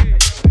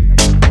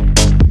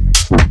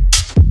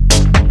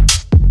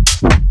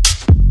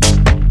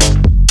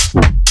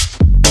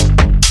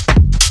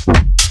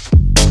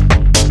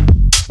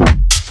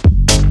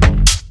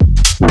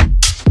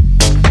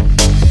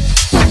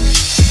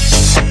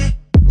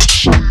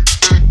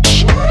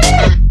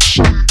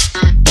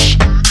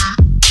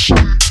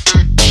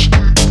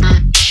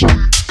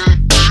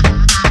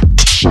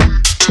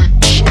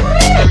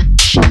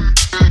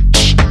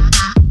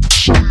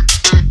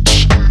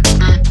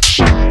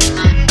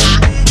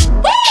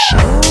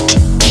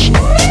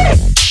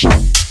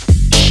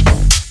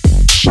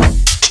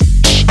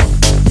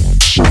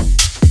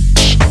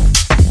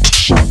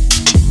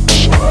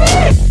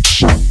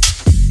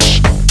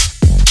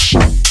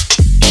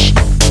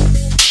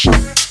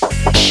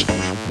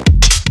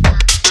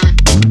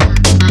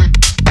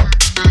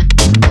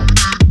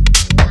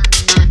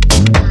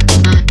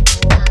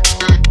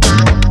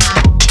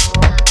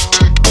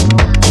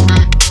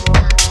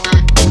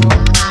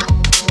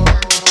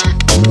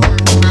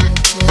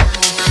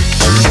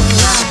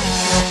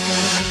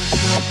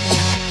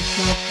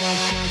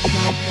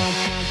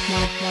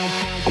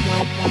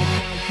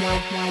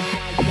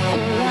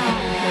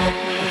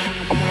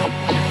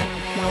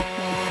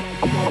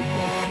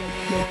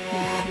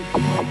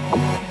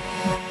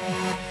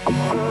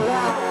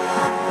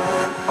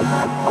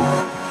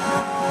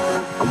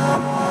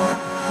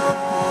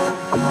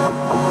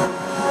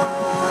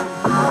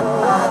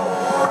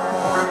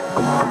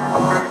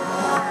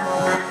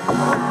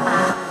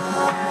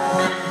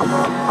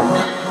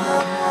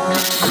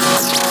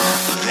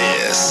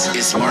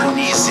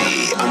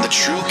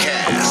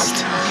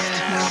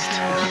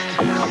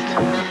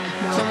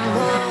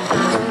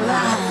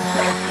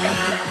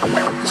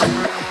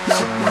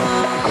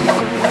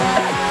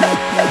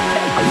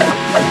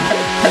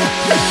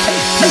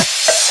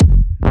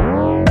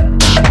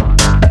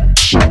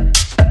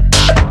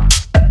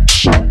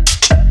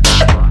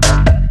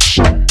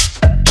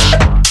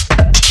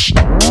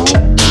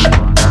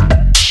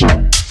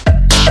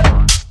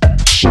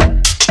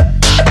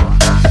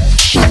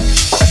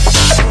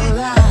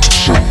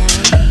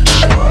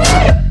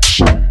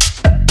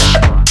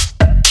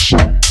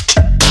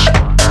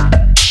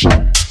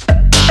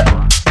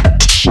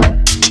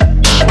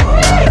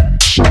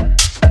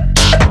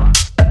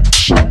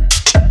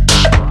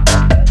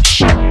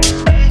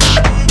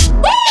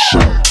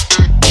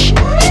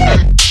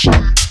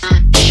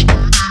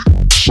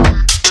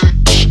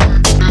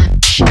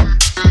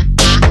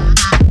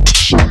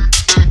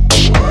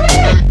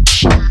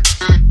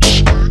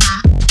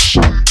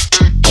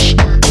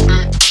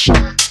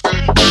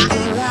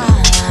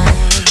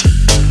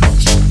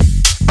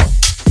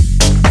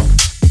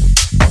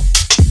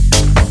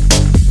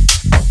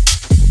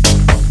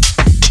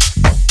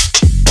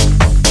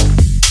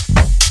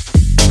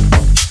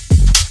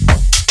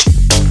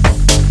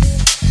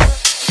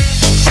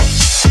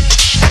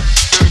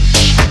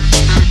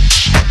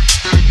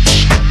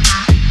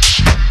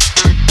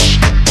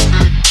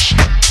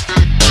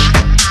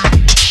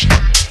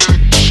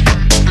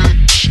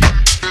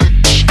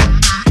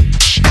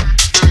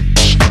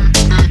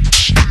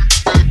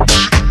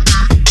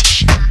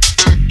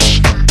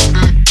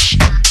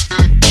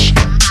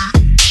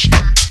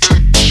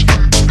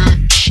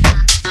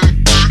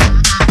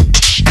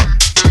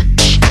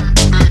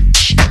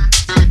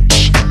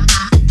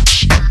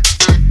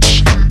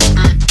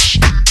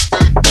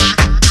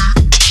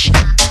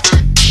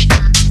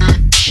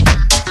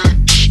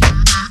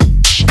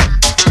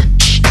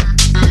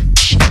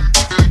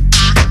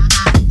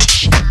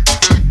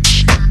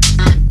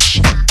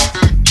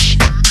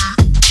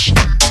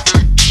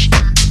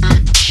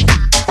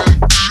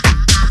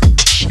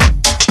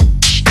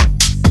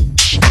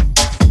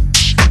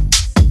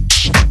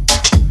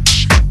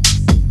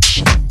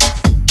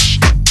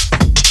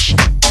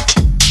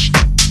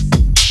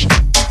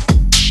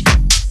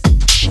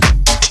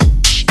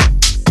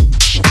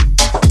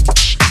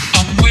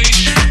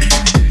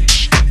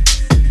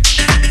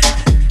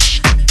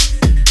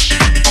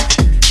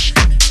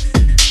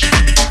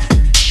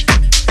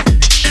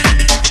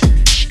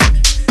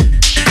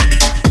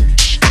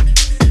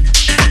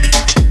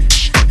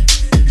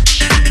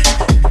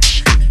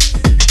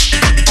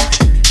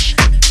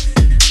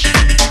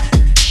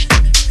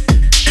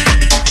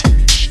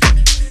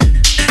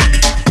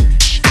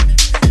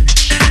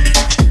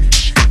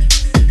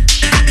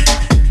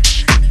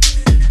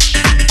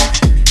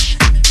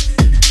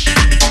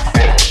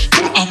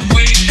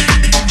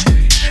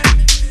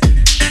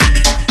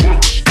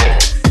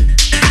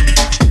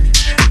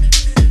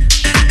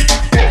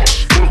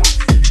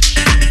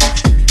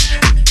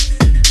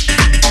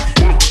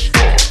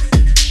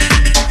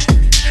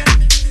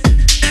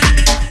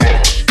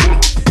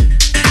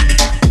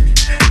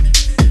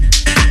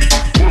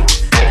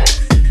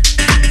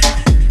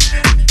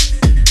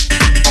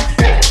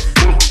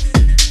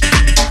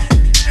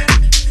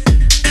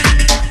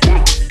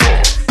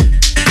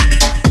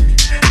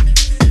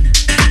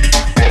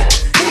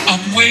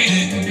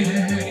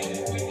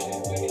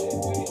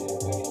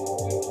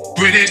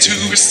 ready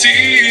to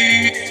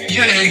receive,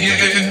 yeah,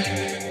 yeah.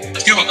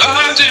 Your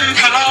urgent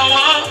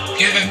power,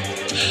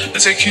 yeah,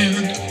 taking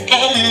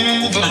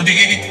over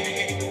me.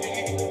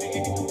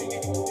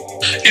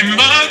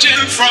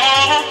 Emerging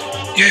from,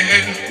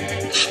 yeah,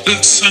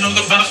 the center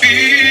of my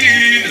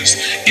fears,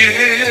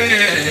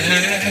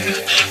 yeah.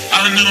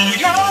 I know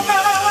you're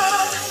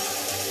mine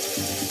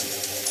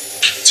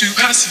to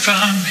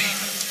pacify me,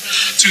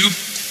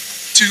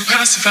 to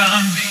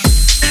pacify me.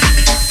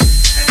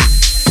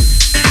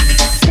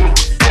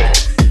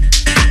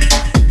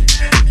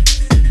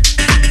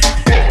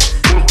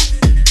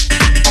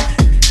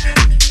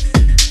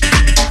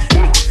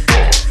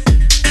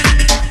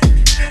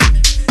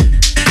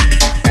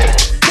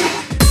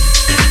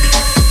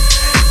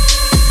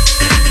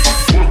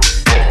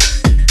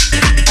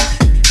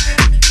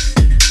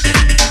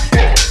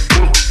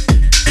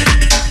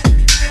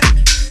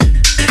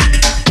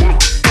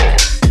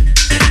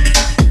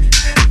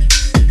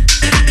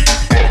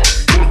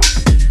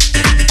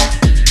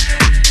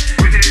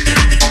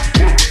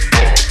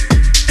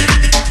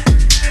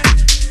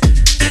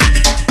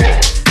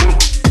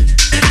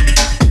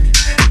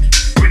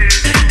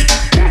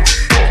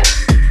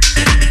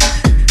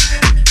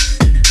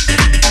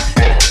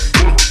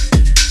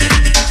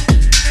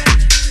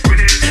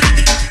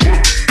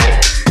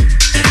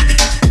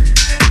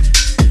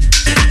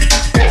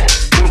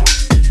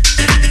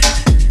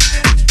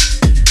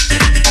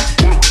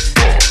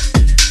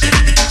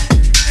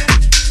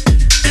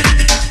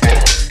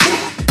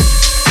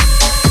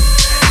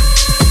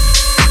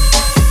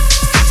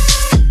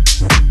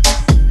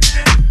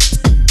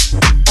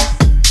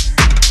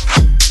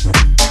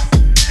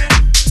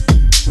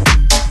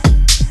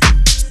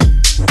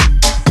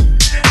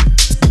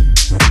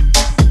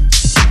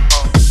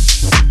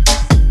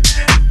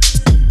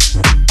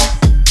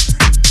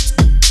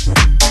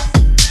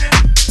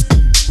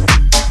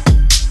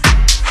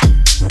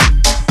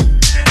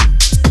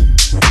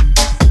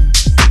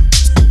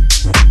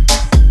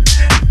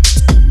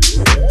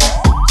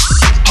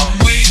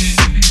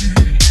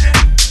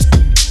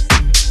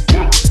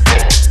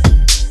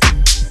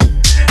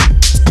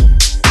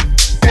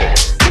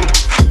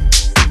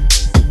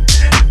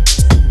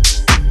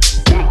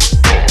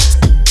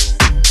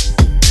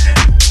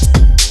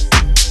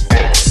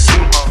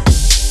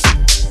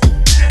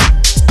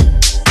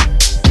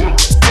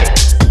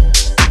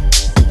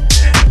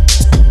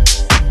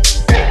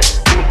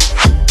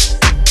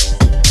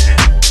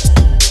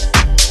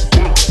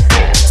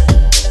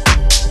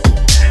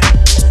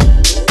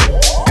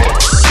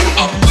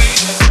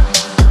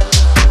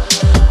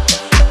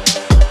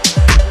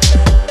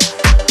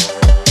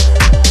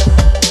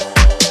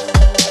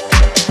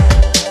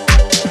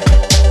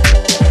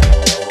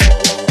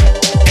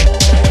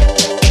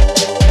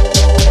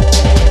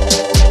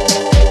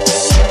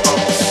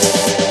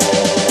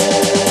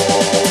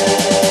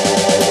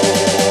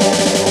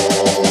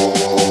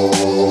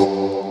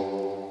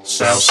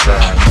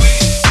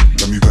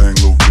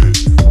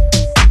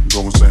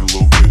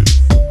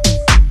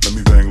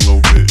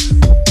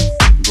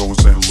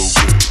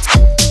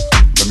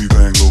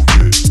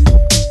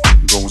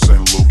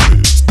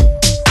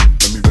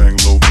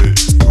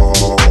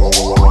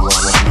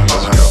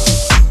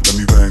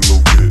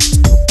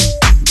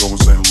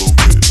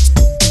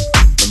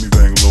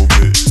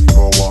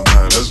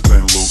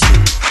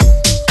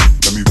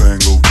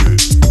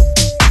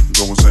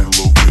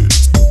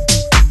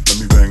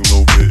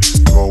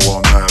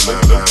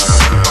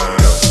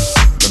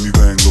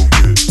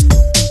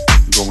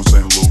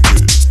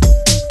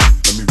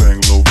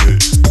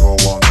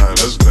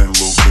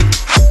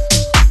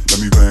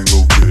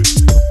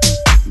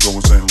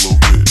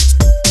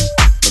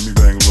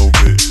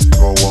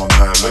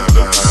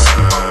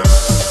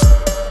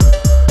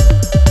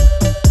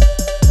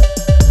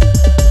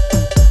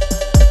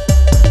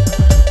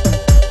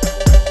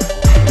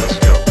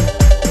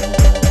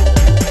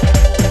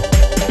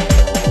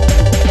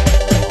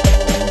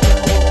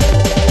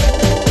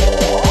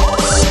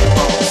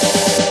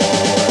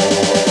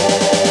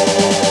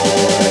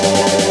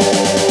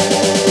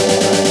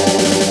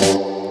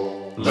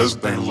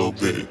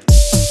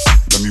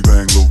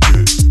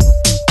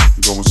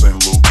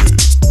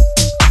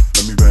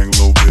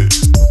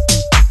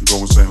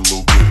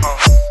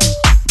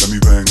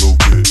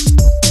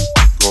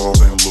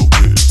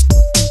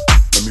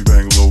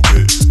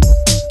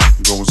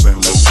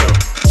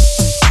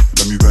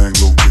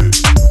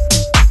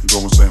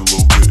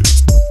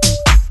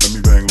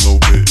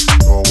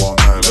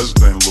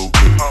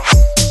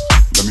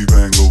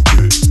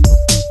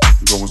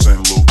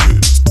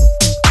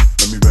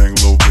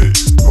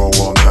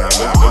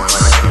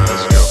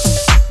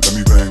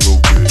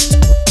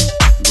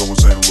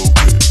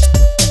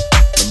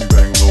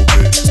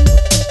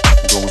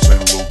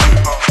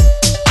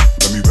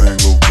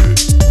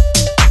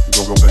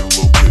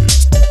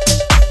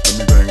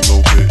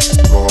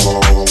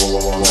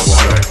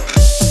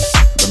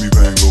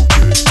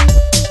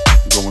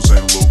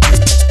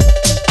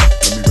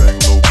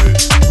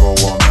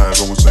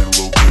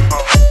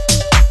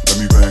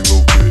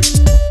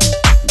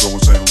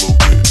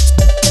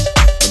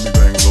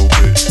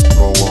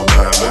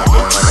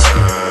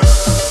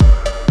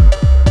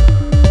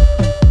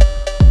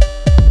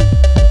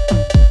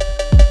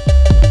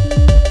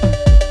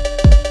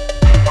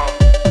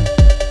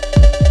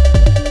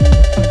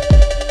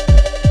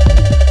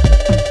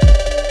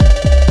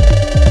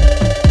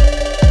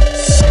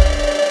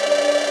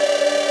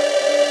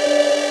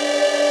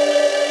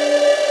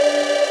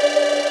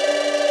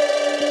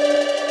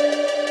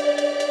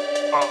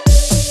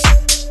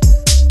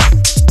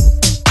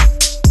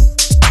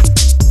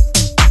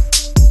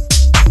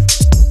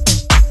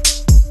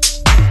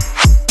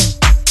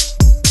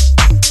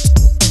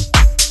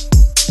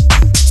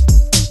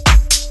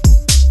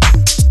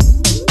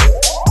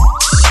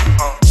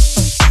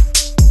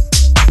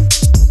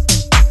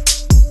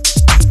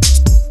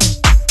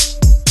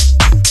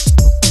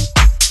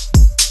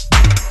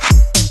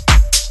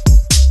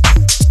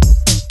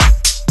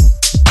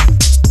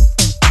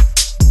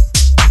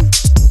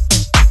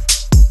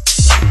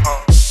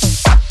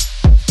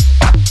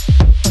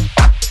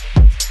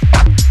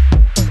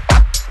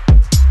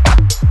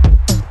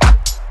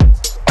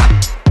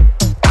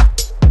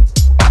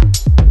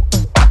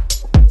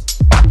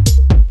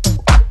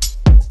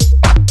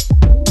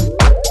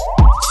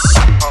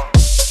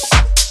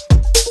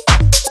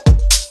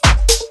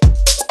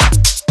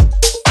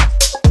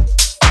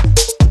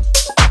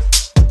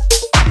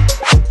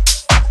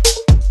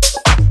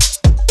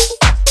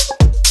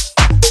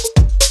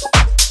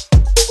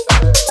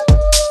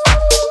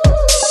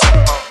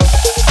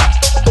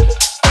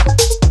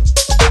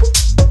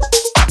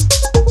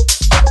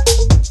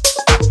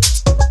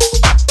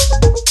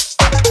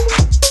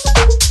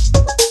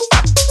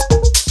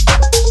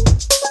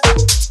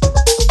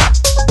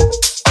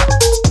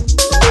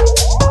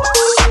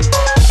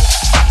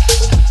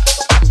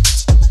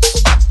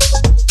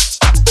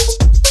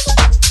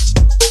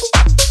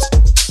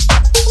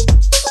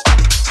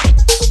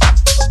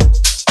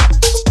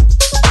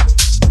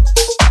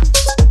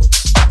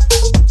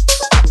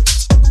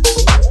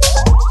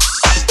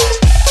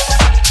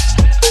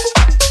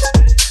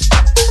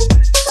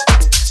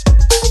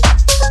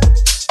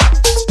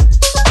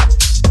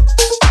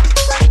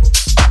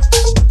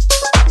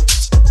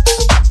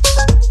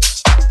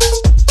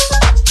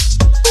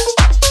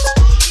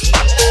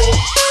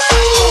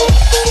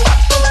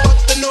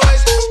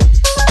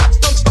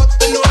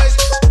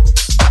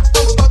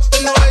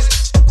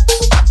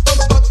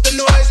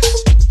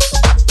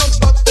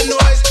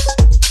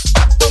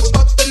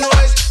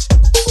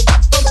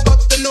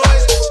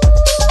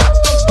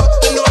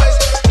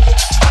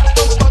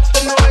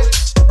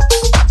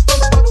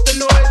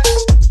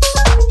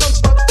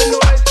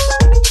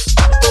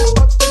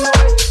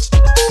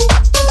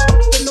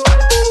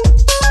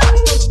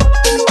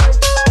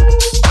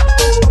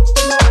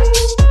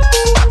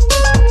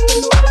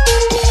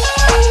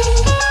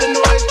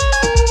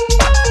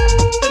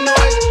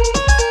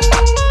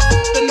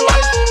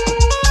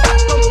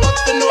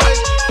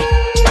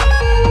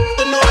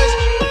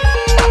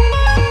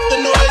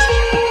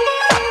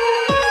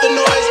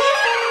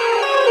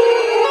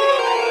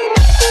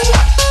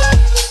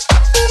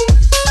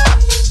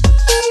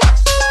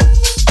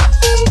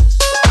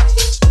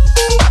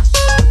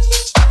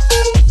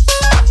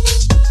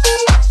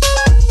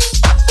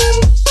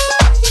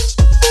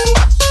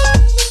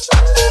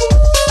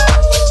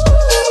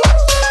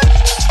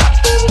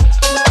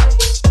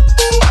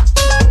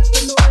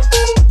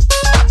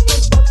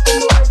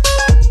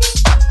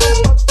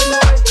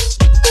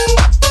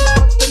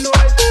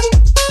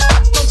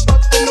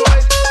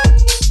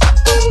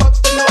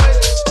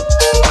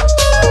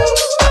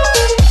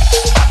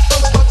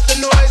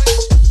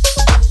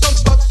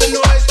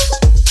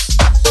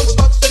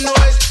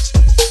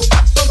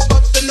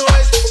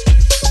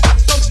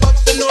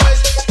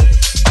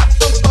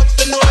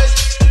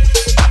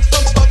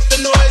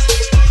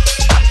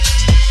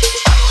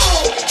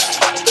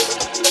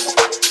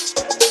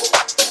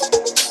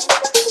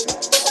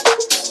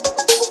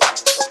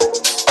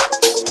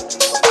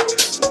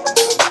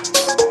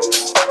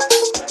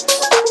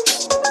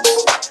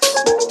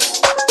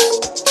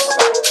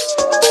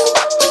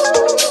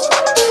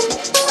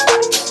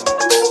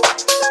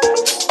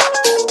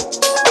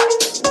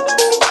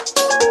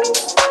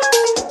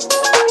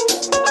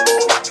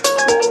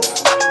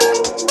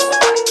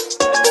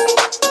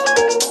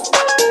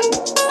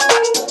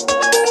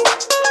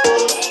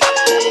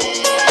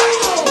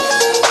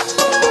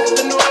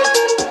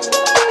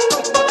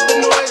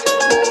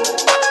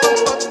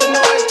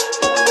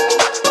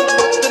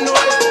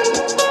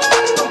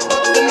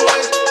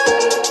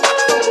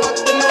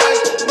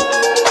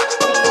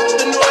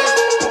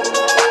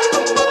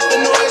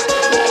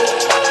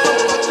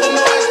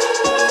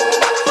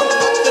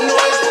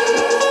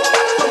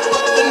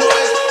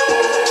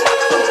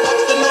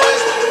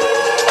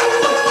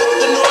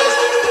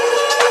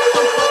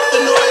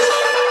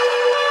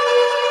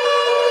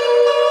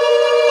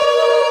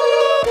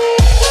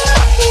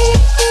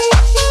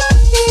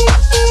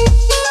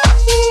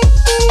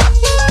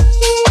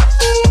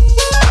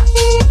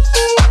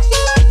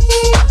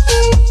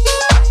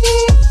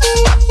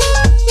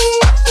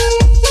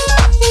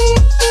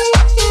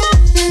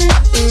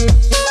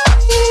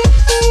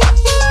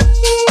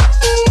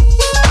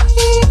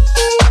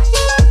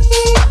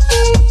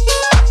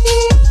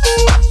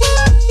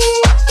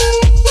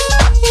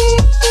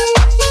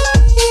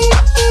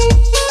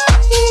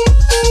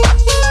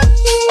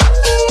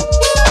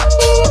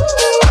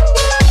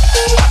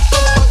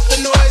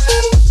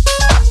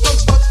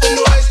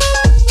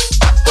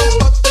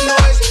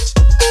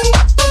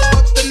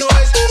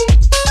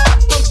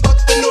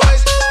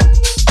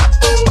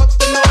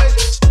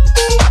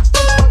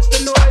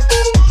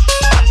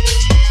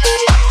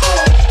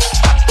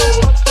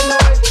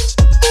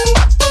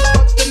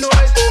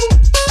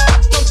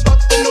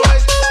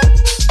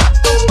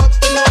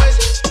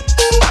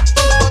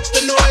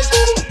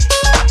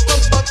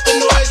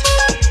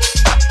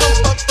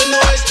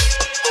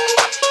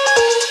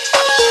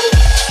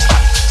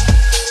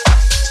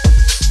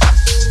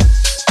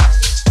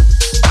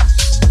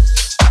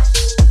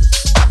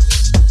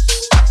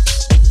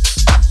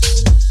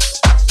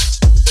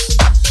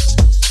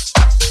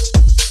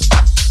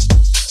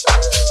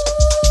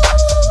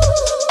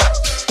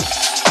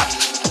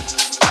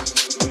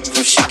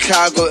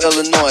 Chicago,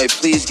 Illinois.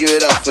 Please give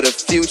it up for the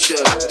future.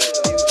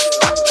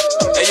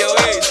 Hey, yo,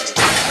 Ace.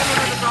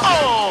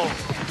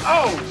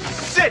 Oh,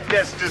 shit,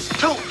 that's just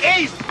too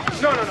easy.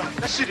 No,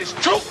 that shit is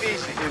too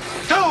easy.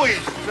 It's too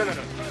easy. No.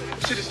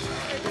 That shit is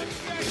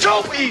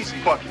too easy.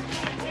 Fuck it.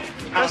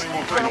 I'm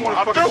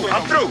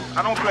through.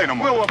 I don't play no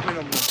more. We don't want to play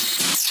no more.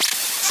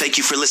 Thank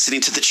you for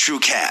listening to the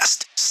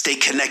TrueCast. Stay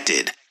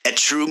connected at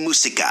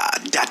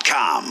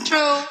truemusica.com.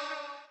 True.